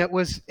course and it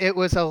was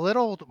a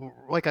little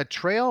like a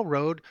trail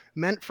road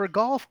meant for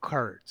golf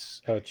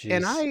carts. Oh, And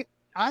geez.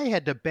 I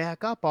had to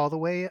back up all the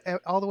way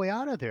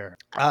out of there.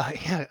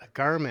 Yeah,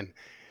 Garmin.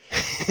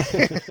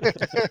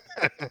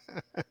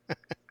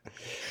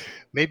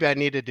 Maybe I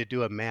needed to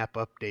do a map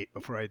update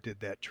before I did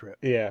that trip.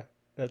 Yeah,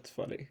 that's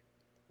funny.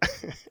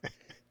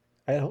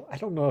 I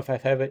don't know if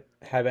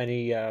have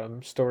any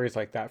stories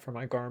like that for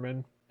my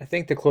Garmin. I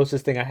think the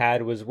closest thing I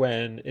had was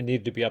when it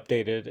needed to be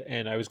updated,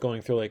 and I was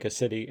going through like a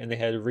city, and they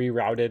had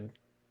rerouted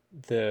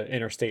the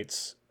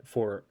interstates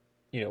for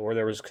where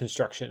there was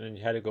construction, and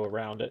you had to go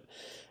around it.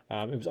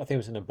 It was I think it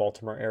was in the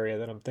Baltimore area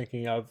that I'm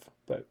thinking of,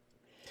 but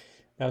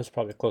that was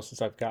probably the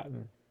closest I've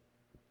gotten.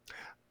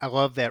 I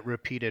love that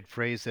repeated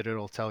phrase that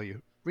it'll tell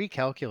you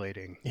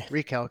recalculating, Yeah.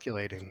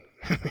 recalculating.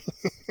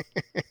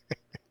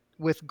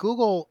 With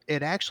Google,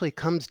 it actually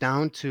comes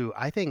down to,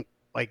 I think,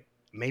 like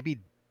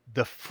maybe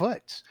the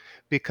foot,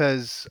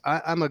 because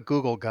I'm a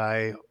Google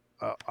guy.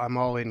 I'm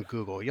all in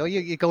Google.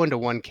 You go into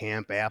one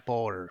camp, Apple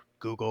or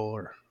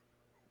Google,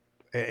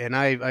 and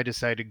I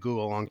decided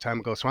Google a long time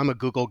ago. So I'm a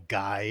Google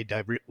guide.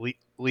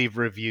 Leave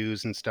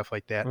reviews and stuff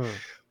like that. Mm.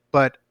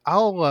 But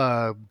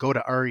I'll go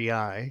to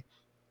REI,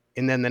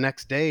 and then the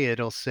next day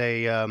it'll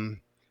say, you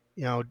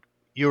know,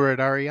 you were at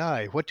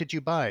REI. What did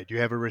you buy? Do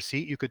you have a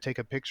receipt you could take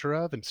a picture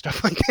of and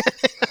stuff like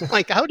that?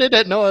 Like, how did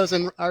it know I was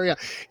in REI?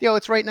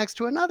 It's right next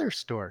to another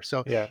store.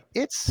 So Yeah.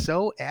 it's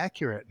so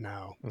accurate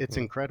now. It's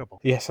Hmm. incredible.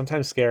 Yeah,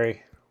 sometimes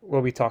scary.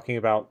 We'll be talking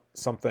about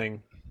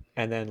something,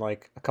 and then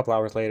like a couple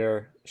hours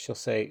later, she'll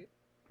say,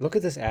 "Look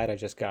at this ad I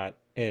just got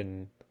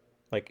in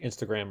like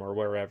Instagram or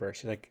wherever."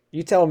 She's like,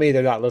 "You tell me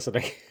they're not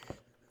listening."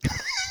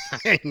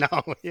 I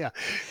know. Yeah,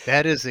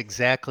 that is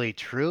exactly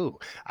true.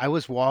 I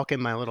was walking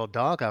my little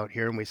dog out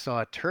here and we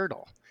saw a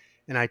turtle,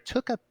 and I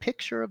took a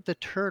picture of the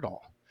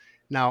turtle.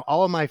 Now,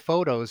 all of my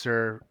photos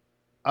are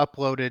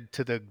uploaded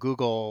to the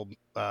Google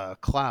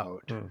cloud.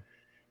 Hmm.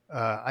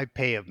 I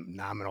pay a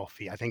nominal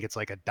fee. I think it's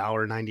like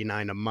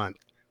 $1.99 a month,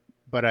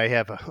 but I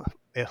have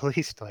at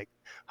least like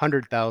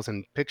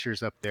 100,000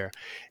 pictures up there.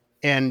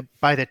 And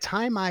by the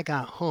time I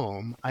got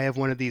home, I have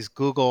one of these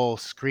Google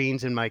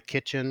screens in my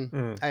kitchen.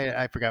 Mm.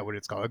 I forgot what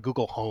it's called. A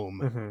Google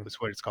Home Hmm.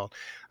 was what it's called.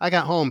 I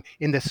got home,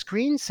 and the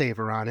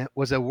screensaver on it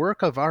was a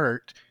work of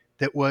art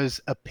that was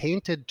a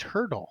painted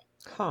turtle.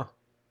 Huh.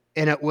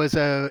 And it was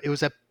a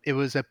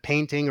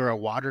painting or a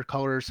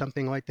watercolor or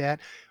something like that,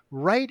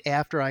 right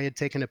after I had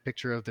taken a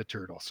picture of the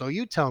turtle. So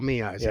you tell me,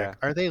 Yeah. Isaac,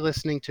 are they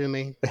listening to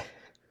me?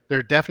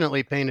 They're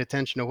definitely paying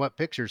attention to what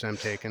pictures I'm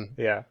taking.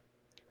 Yeah.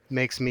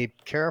 Makes me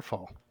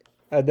careful.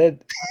 And then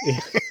yeah,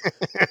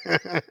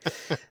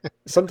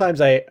 sometimes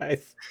I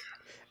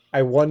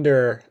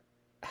wonder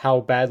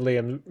how badly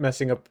I'm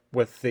messing up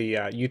with the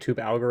YouTube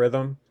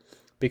algorithm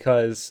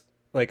because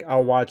like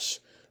I'll watch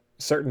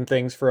certain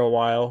things for a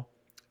while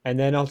and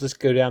then I'll just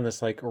go down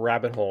this like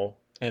rabbit hole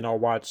and I'll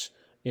watch,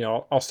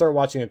 I'll start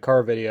watching a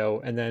car video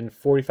and then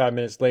 45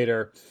 minutes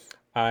later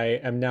I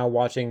am now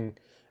watching,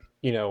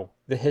 the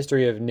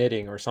history of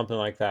knitting or something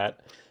like that.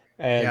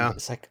 And Yeah.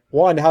 it's like,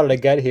 one, how did I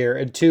get here?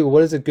 And two, what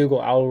does the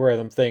Google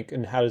algorithm think?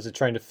 And how is it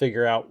trying to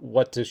figure out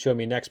what to show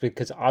me next?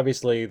 Because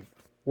obviously,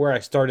 where I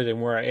started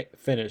and where I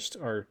finished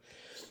are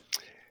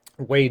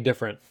way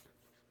different.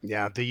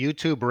 Yeah, the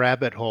YouTube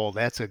rabbit hole,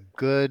 that's a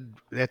good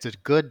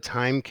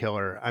time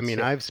killer. I mean,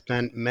 Yeah. I've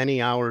spent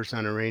many hours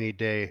on a rainy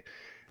day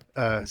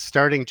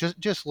starting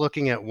just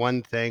looking at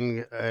one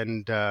thing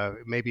and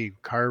maybe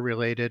car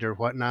related or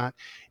whatnot.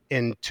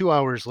 And 2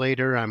 hours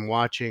later, I'm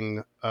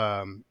watching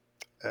uh,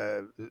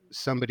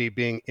 somebody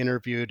being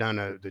interviewed on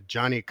the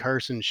Johnny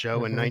Carson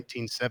show in Hmm.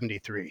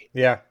 1973.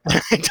 Yeah.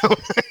 I don't,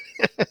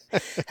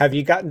 Have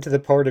you gotten to the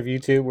part of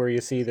YouTube where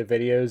you see the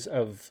videos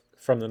of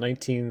from the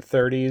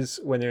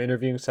 1930s when they're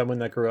interviewing someone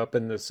that grew up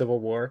in the Civil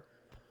War?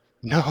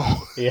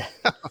 no, Yeah.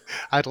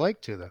 I'd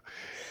like to though.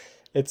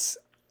 It's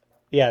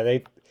yeah,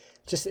 they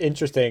just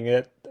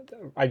interesting.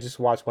 I just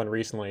watched one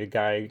recently. A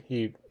guy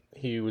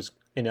he was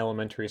in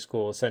elementary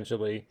school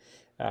essentially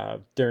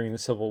during the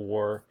Civil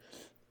War,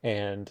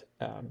 and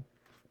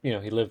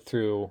he lived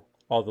through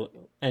all the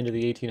end of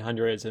the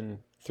 1800s and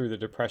through the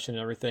Depression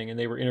and everything. And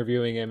they were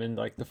interviewing him in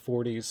like the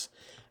 40s,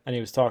 and he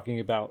was talking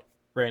about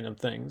random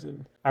things.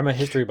 And I'm a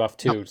history buff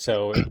No, too,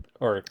 so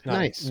or not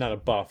nice. not a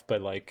buff,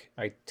 but like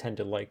I tend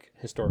to like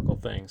historical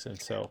things, and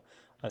so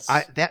I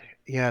that's that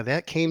yeah,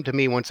 that came to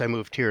me once I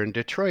moved here in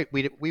Detroit.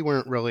 We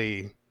weren't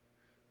really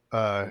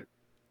uh,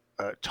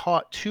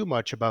 taught too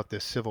much about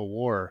this Civil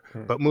War,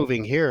 hmm, but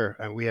moving here,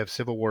 we have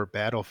Civil War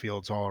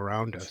battlefields all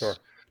around us. sure.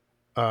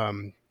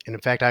 And in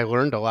fact, I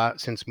learned a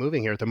lot since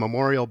moving here. The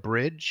Memorial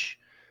Bridge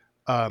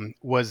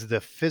was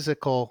the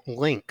physical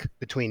link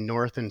between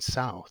North and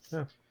South.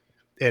 Yeah.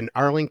 In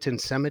Arlington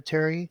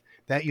Cemetery,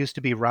 that used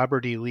to be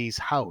Robert E. Lee's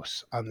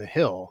house on the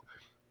hill.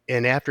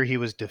 And after he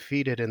was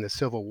defeated in the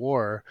Civil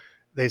War,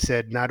 they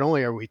said, not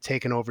only are we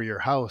taking over your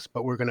house,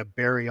 but we're going to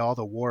bury all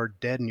the war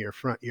dead in your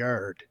front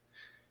yard.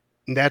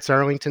 And that's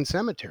Arlington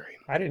Cemetery.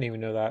 I didn't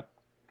even know that.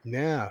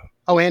 Yeah.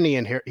 Oh, and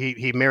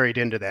he married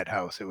into that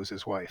house. It was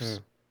his Hmm,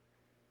 wife's.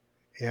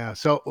 Yeah.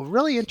 So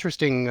really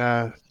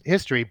interesting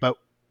history. But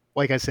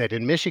like I said,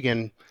 in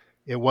Michigan,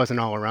 it wasn't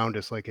all around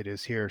us like it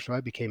is here. So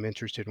I became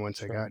interested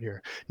once I sure. got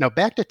here. Now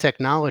back to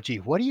technology.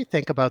 What do you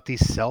think about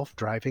these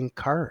self-driving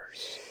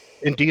cars?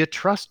 And do you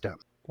trust them?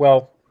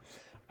 Well,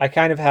 I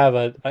kind of have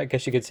I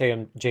guess you could say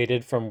I'm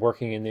jaded from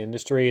working in the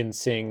industry and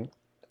seeing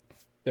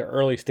the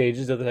early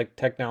stages of the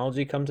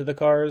technology come to the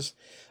cars.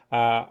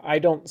 I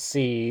don't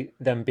see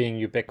them being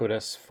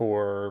ubiquitous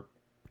for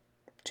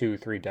 2,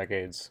 3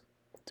 decades,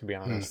 to be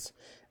Hmm. honest.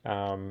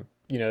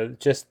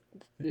 Just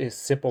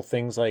simple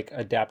things like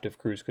adaptive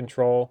cruise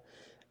control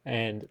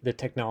and the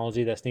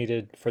technology that's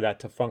needed for that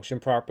to function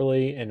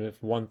properly. And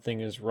if one thing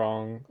is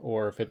wrong,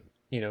 or if it,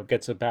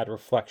 gets a bad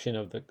reflection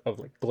of the of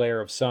like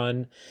glare of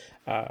sun,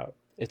 uh,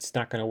 it's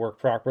not going to work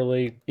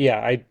properly. Yeah,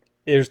 I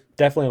there's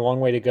definitely a long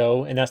way to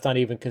go, and that's not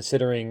even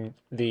considering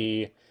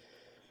the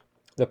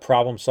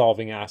problem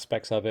solving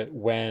aspects of it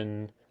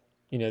when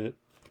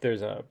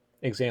there's a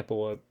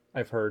example of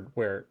I've heard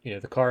where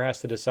the car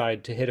has to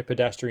decide to hit a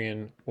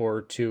pedestrian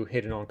or to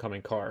hit an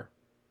oncoming car.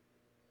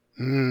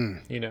 Hmm.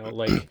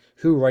 Like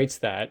who writes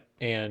that?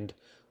 And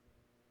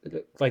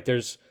like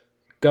there's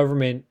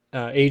government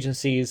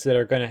agencies that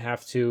are going to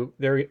have to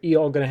they're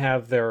all going to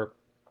have their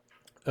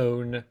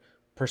own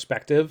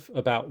perspective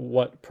about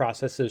what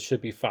processes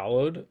should be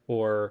followed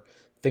or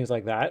things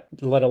like that,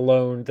 let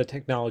alone the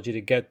technology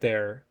to get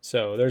there.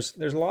 So there's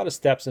a lot of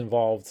steps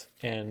involved,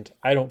 and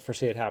I don't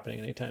foresee it happening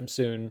anytime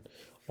soon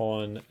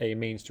on a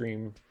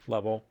mainstream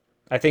level.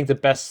 I think the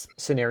best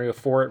scenario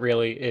for it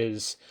really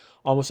is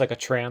almost like a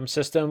tram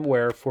system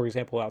where, for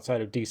example,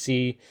 outside of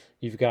DC,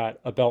 you've got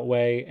a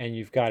beltway and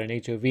you've got an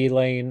HOV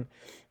lane,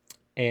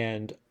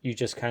 and you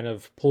just kind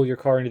of pull your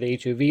car into the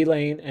HOV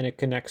lane and it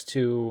connects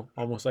to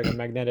almost like a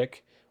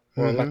magnetic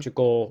or Mm-hmm.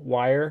 electrical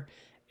wire,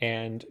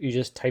 and you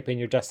just type in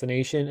your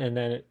destination and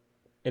then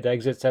it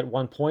exits at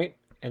one point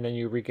and then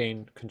you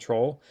regain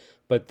control.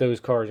 But those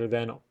cars are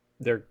then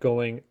they're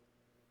going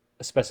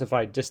a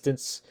specified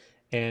distance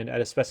and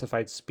at a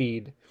specified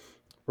speed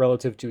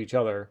relative to each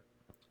other.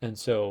 And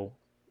so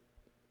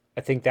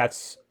I think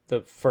that's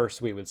the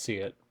first we would see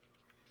it.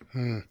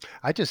 Hmm.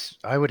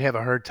 I would have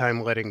a hard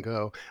time letting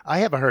go. I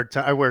have a hard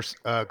time. I wear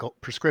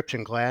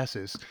prescription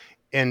glasses,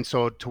 and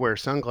so to wear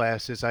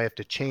sunglasses, I have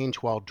to change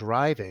while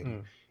driving.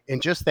 Mm,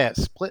 And just that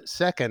split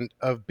second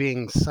of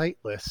being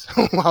sightless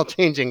while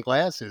changing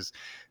glasses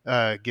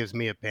gives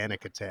me a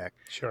panic attack.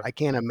 sure. I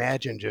can't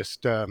imagine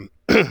just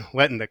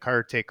letting the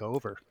car take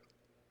over.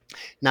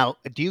 Now,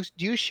 do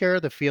you share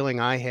the feeling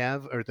I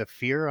have or the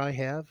fear I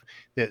have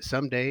that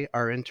someday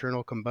our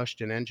internal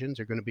combustion engines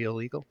are going to be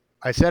illegal?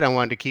 I said I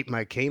wanted to keep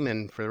my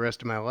Cayman for the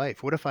rest of my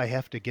life. What if I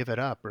have to give it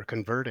up or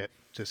convert it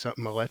to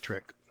something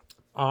electric?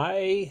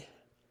 I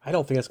I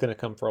don't think it's going to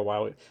come for a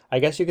while. I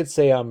guess you could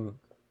say I'm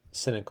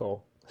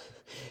cynical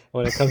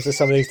when it comes to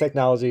some of these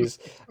technologies.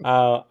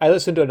 I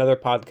listened to another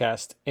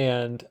podcast,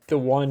 and the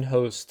one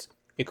host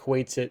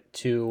equates it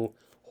to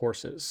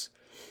horses.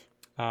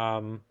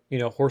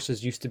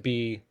 Horses used to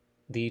be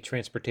the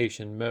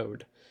transportation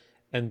mode,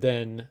 and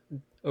then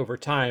over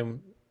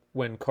time,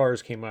 when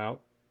cars came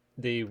out,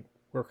 they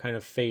were kind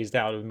of phased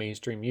out of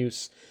mainstream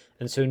use,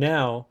 and so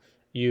now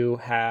you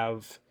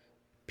have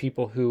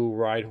people who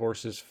ride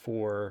horses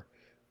for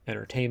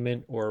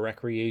entertainment or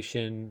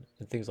recreation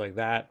and things like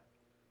that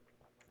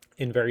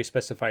in very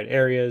specified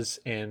areas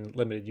and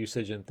limited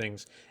usage and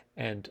things.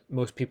 And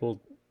most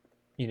people,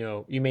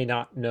 you may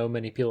not know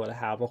many people that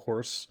have a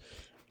horse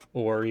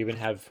or even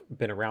have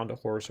been around a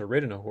horse or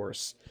ridden a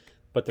horse,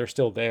 but they're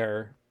still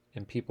there.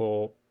 And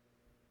people,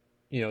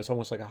 it's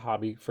almost like a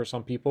hobby for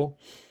some people.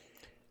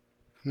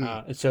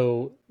 Hmm.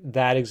 So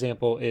that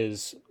example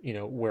is,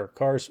 where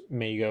cars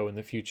may go in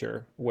the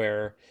future,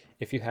 where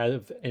if you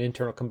have an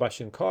internal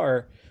combustion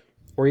car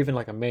or even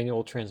like a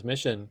manual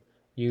transmission,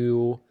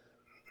 you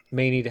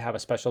may need to have a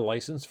special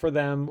license for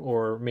them,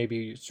 or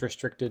maybe it's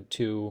restricted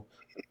to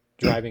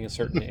driving in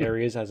certain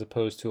areas as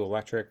opposed to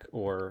electric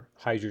or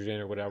hydrogen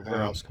or whatever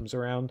Wow. else comes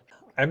around.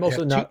 I'm Yeah.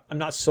 also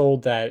not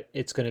sold that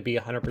it's going to be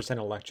 100%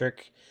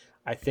 electric.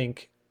 I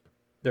think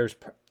there's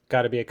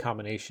got to be a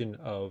combination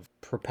of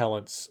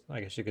propellants,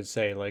 I guess you could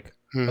say, like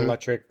Mhm.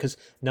 electric, because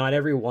not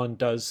everyone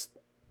does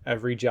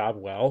every job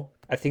well.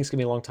 I think it's gonna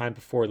be a long time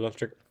before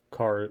electric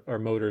car or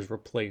motors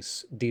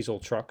replace diesel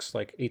trucks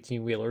like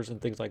 18 wheelers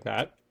and things like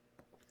that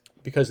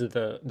because of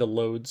the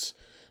loads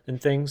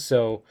and things.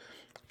 So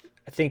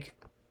I think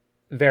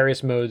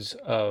various modes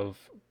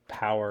of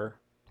power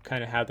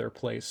kind of have their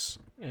place,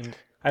 and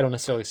I don't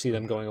necessarily see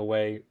them going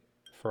away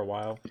for a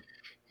while.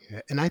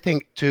 Yeah, and I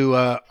think too,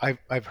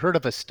 I've heard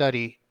of a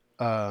study,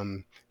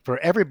 for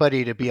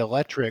everybody to be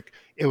electric,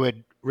 it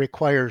would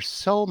require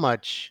so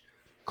much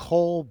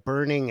coal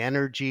burning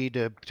energy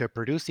to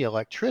produce the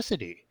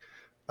electricity,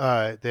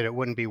 that it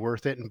wouldn't be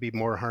worth it and be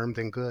more harm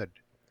than good.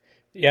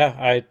 Yeah,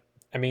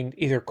 I mean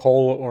either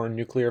coal or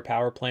nuclear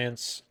power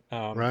plants.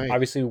 Right.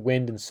 Obviously,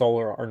 wind and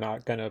solar are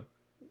not gonna.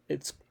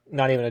 It's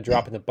not even a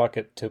drop in the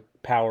bucket to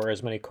power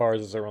as many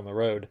cars as are on the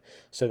road,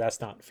 so that's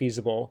not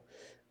feasible.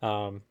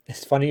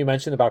 It's funny you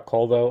mentioned about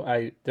coal though.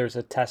 I There's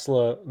a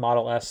Tesla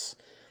Model S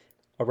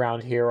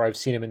around here. I've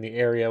seen him in the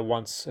area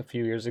once a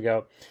few years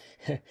ago.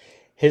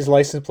 His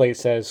license plate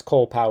says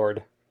coal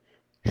powered.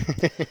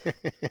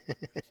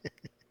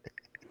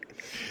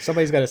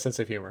 Somebody's got a sense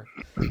of humor.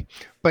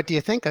 But do you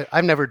think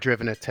I've never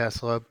driven a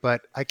Tesla,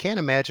 but I can't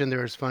imagine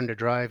they're as fun to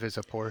drive as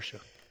a Porsche.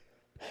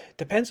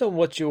 Depends on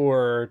what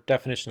your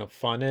definition of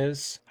fun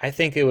is. I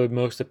think it would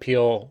most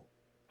appeal.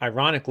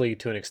 ironically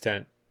to an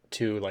extent,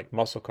 to like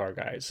muscle car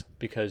guys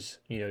because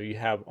you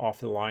have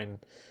off the line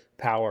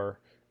power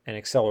and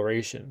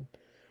acceleration,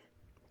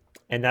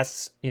 and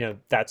that's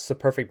the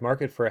perfect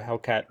market for a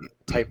Hellcat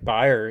type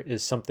buyer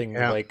is something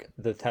Yeah, like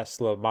the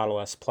Tesla Model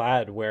S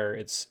Plaid where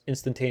it's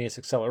instantaneous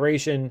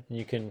acceleration and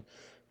you can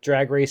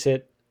drag race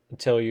it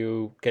until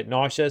you get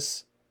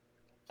nauseous,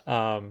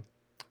 um,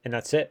 and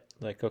that's it,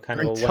 like a kind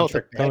or of a one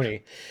trick pony.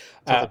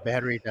 until the uh,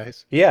 battery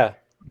dies. yeah.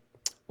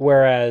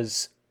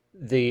 Whereas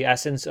the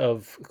essence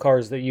of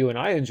cars that you and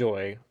I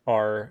enjoy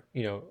are,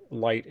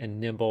 light and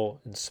nimble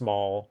and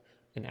small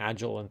and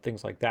agile and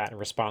things like that and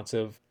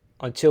responsive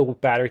until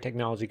battery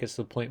technology gets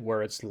to the point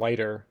where it's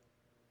lighter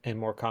and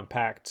more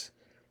compact.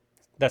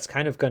 That's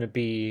kind of going to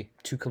be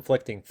two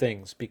conflicting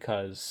things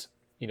because,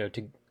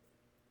 to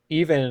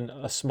even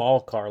a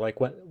small car, like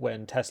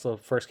when Tesla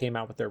first came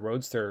out with their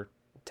Roadster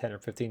 10 or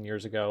 15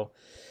 years ago,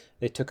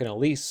 they took an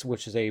Elise,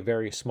 which is a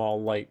very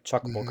small, light,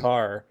 chuckable Hmm.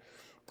 car.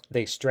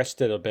 They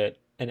stretched it a bit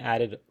and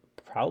added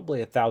probably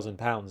 1,000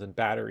 pounds in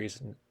batteries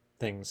and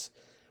things,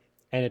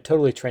 and it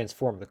totally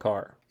transformed the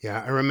car.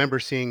 Yeah, I remember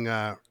seeing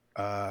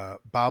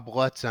Bob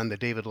Lutz on the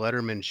David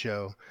Letterman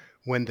show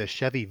when the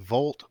Chevy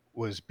Volt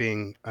was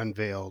being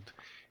unveiled,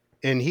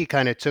 and he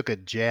kind of took a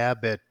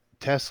jab at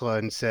Tesla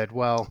and said,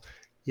 "Well,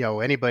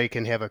 anybody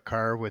can have a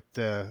car with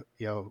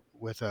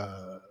with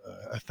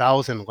a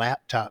thousand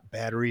laptop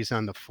batteries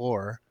on the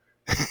floor."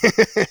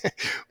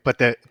 But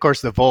of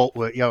course, the Volt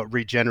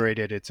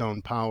regenerated its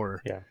own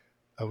power, Yeah.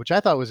 which I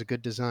thought was a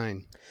good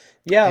design.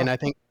 Yeah. And I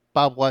think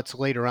Bob Lutz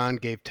later on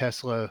gave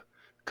Tesla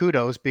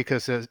kudos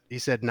because he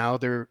said now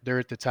they're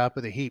at the top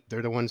of the heap.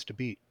 They're the ones to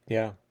beat.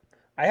 Yeah.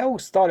 I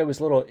always thought it was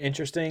a little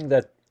interesting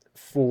that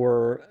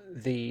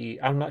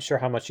I'm not sure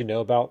how much you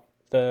know about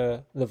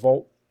the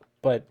Volt,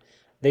 but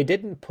they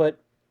didn't put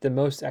the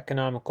most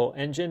economical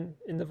engine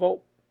in the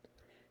Volt.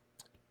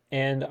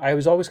 And I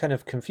was always kind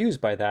of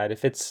confused by that.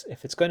 If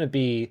it's going to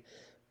be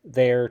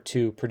there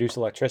to produce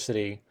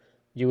electricity,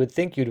 you would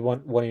think you'd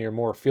want one of your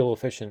more fuel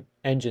efficient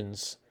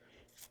engines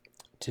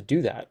to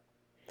do that.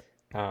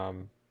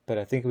 But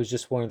I think it was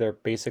just one of their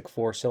basic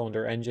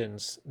four-cylinder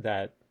engines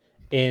that,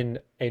 in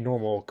a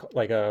normal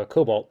like a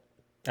Cobalt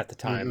at the Hmm.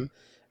 time,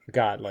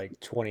 got like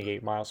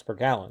 28 miles per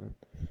gallon.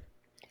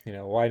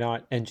 Why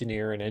not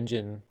engineer an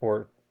engine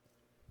or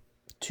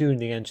tune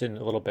the engine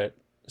a little bit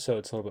so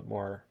it's a little bit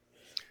more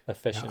Yeah,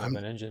 efficient of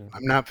an engine?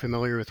 I'm not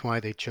familiar with why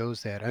they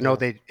chose that. I know Yeah,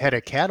 they had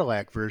a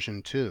Cadillac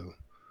version too.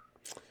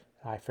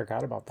 I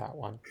forgot about that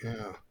one.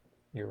 Yeah,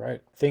 You're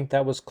right. I think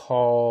that was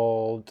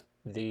called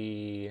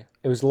it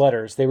was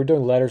letters. They were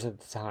doing letters at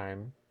the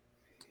time.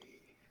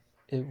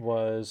 It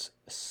was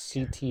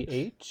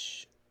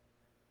CTH,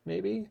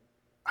 maybe?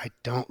 I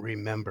don't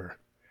remember.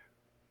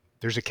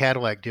 There's a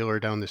Cadillac dealer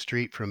down the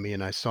street from me,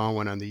 and I saw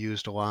one on the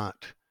used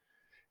lot.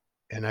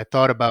 And I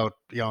thought about,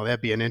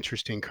 that'd be an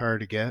interesting car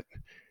to get.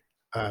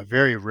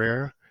 Very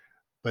rare.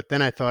 But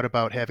then I thought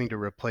about having to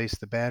replace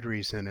the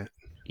batteries in it.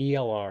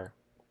 ELR.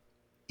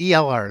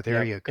 ELR,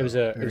 there Yep. you It was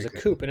go. a Very good.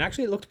 coupe, and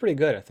actually it looked pretty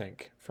good, I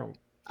think, from,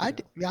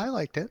 Yeah, I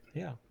liked it.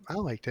 yeah. I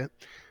liked it.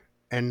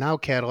 And now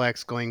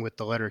Cadillac's going with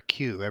the letter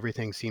Q.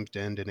 Everything seems to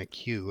end in a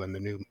Q on the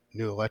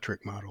new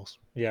electric models.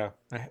 Yeah.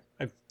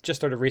 I've just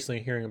started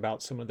recently hearing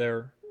about some of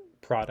their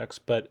products,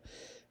 but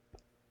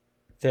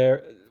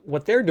they're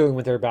what they're doing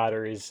with their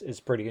batteries is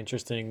pretty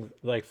interesting.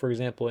 Like for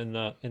example, in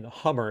the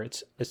Hummer,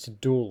 it's a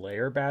dual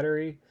layer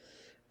battery.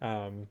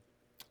 Um,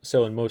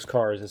 so in most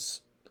cars,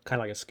 it's kind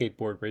of like a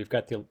skateboard where you've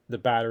got the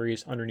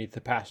batteries underneath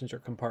the passenger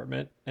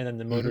compartment and then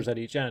the Hmm. motors at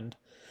each end,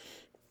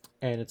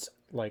 and it's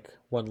like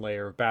one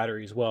layer of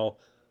batteries. Well,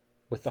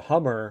 with the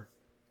Hummer,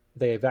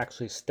 they've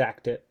actually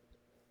stacked it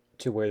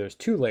to where there's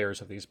two layers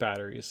of these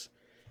batteries,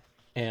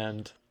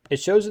 and it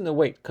shows in the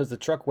weight because the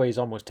truck weighs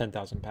almost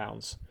 10,000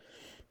 pounds,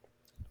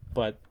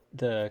 but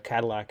the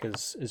Cadillac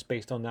is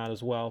based on that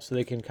as well. So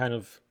they can kind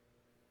of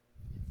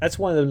that's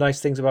one of the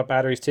nice things about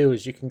batteries too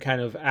is you can kind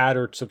of add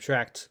or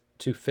subtract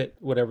to fit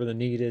whatever the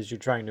need is you're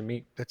trying to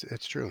meet.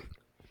 That's true.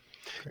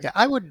 Great. Yeah,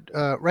 I would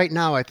right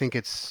now. I think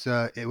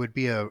it would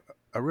be a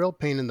real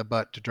pain in the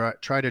butt to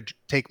try to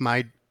take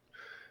my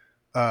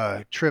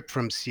trip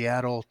from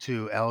Seattle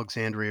to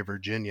Alexandria,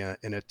 Virginia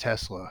in a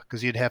Tesla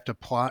because you'd have to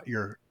plot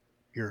your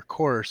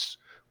course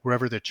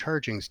wherever the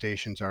charging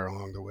stations are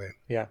along the way.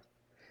 Yeah,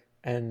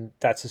 and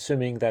that's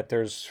assuming that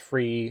there's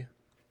free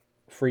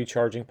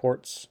charging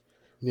ports.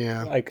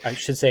 Yeah, Like I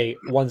should say,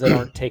 ones that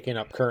aren't taken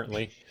up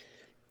currently.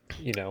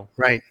 You know.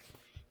 right.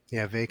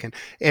 Yeah, vacant.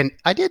 And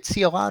I did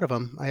see a lot of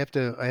them. I have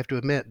to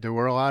admit there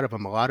were a lot of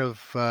them. A lot of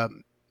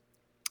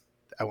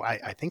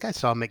I think I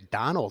saw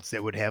McDonald's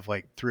that would have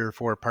like three or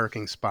four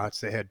parking spots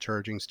that had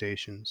charging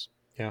stations.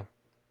 Yeah.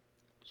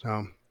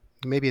 So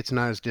maybe it's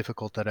not as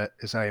difficult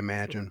as I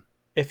imagine.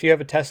 If you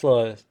have a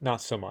Tesla,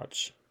 not so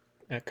much,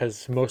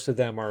 because most of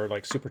them are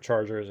like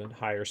superchargers and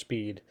higher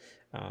speed.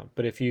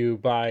 But if you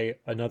buy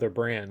another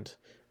brand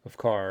of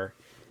car,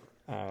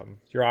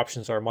 your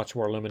options are much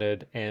more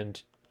limited,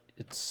 and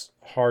it's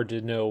hard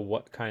to know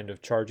what kind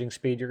of charging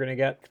speed you're going to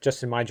get.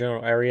 Just in my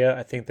general area,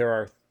 I think there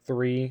are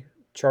three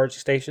charge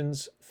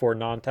stations for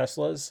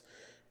non-Teslas,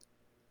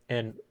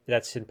 and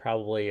that's in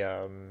probably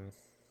a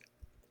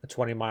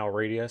 20-mile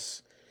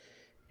radius.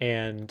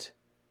 And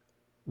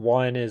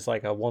one is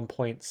like a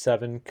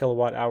 1.7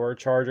 kilowatt hour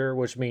charger,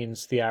 which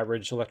means the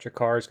average electric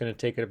car is going to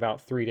take it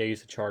about 3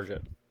 days to charge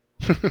it.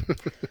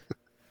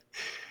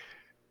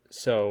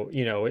 So,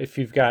 if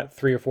you've got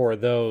three or four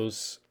of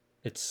those,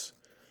 it's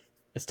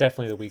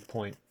definitely the weak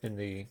point in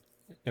the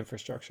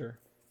infrastructure.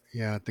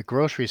 Yeah, the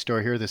grocery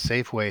store here, the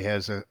Safeway,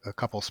 has a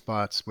couple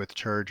spots with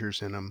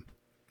chargers in them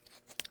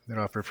that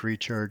offer free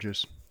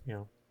charges. You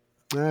know.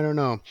 I don't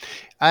know.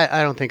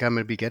 I don't think I'm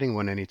going to be getting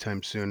one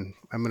anytime soon.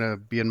 I'm going to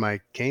be in my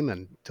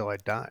Cayman till I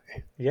die.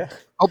 Yeah.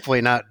 Hopefully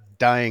not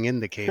dying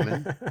in the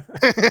Cayman.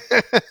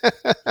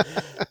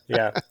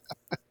 Yeah.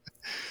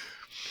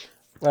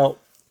 Well,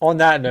 on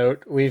that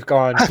note, we've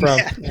gone from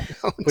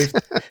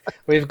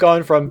we've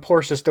gone from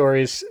Porsche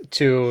stories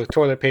to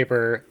toilet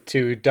paper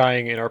to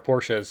dying in our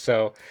Porsches.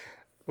 So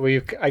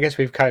I guess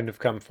we've kind of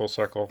come full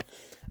circle.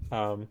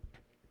 Um,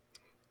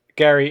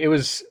 Gary, it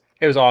was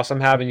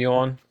awesome having you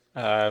on.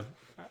 I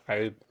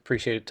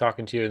appreciated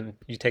talking to you and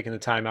you taking the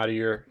time out of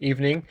your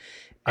evening.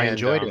 I And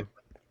enjoyed it.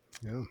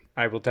 Yeah.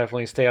 I will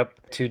definitely stay up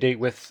to date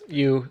with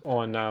you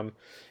on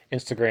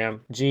Instagram,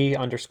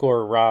 G_Rob_DC.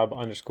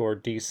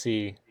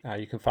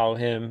 You can follow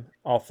him.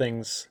 All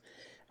things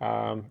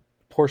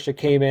Porsche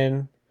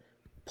Cayman,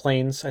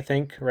 planes, I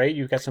think, right?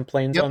 You've got some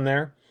planes Yep. on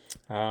there.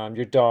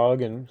 Your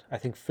dog, and I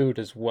think food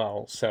as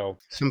well. So,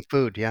 Some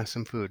food. Yeah,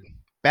 some food.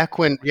 Back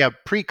when, yeah,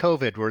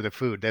 pre-COVID were the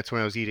food. That's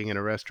when I was eating in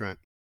a restaurant.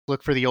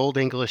 Look for the Old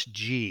English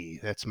G.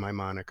 That's my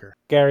moniker.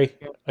 Gary,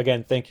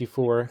 again, thank you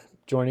for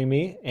joining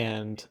me,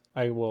 and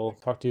I will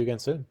talk to you again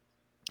soon.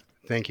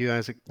 Thank you,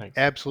 Isaac. Thanks.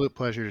 Absolute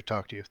pleasure to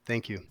talk to you.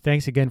 Thank you.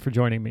 Thanks again for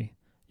joining me.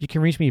 You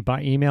can reach me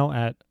by email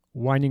at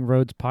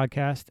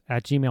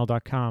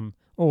windingroadspodcast@gmail.com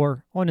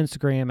or on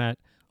Instagram at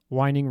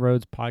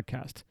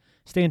windingroadspodcast.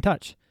 Stay in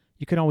touch.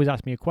 You can always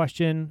ask me a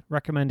question,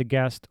 recommend a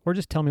guest, or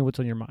just tell me what's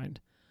on your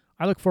mind.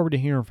 I look forward to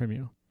hearing from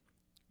you.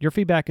 Your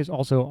feedback is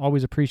also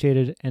always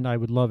appreciated, and I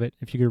would love it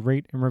if you could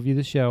rate and review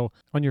the show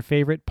on your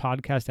favorite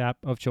podcast app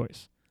of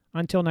choice.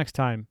 Until next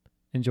time,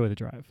 enjoy the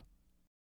drive.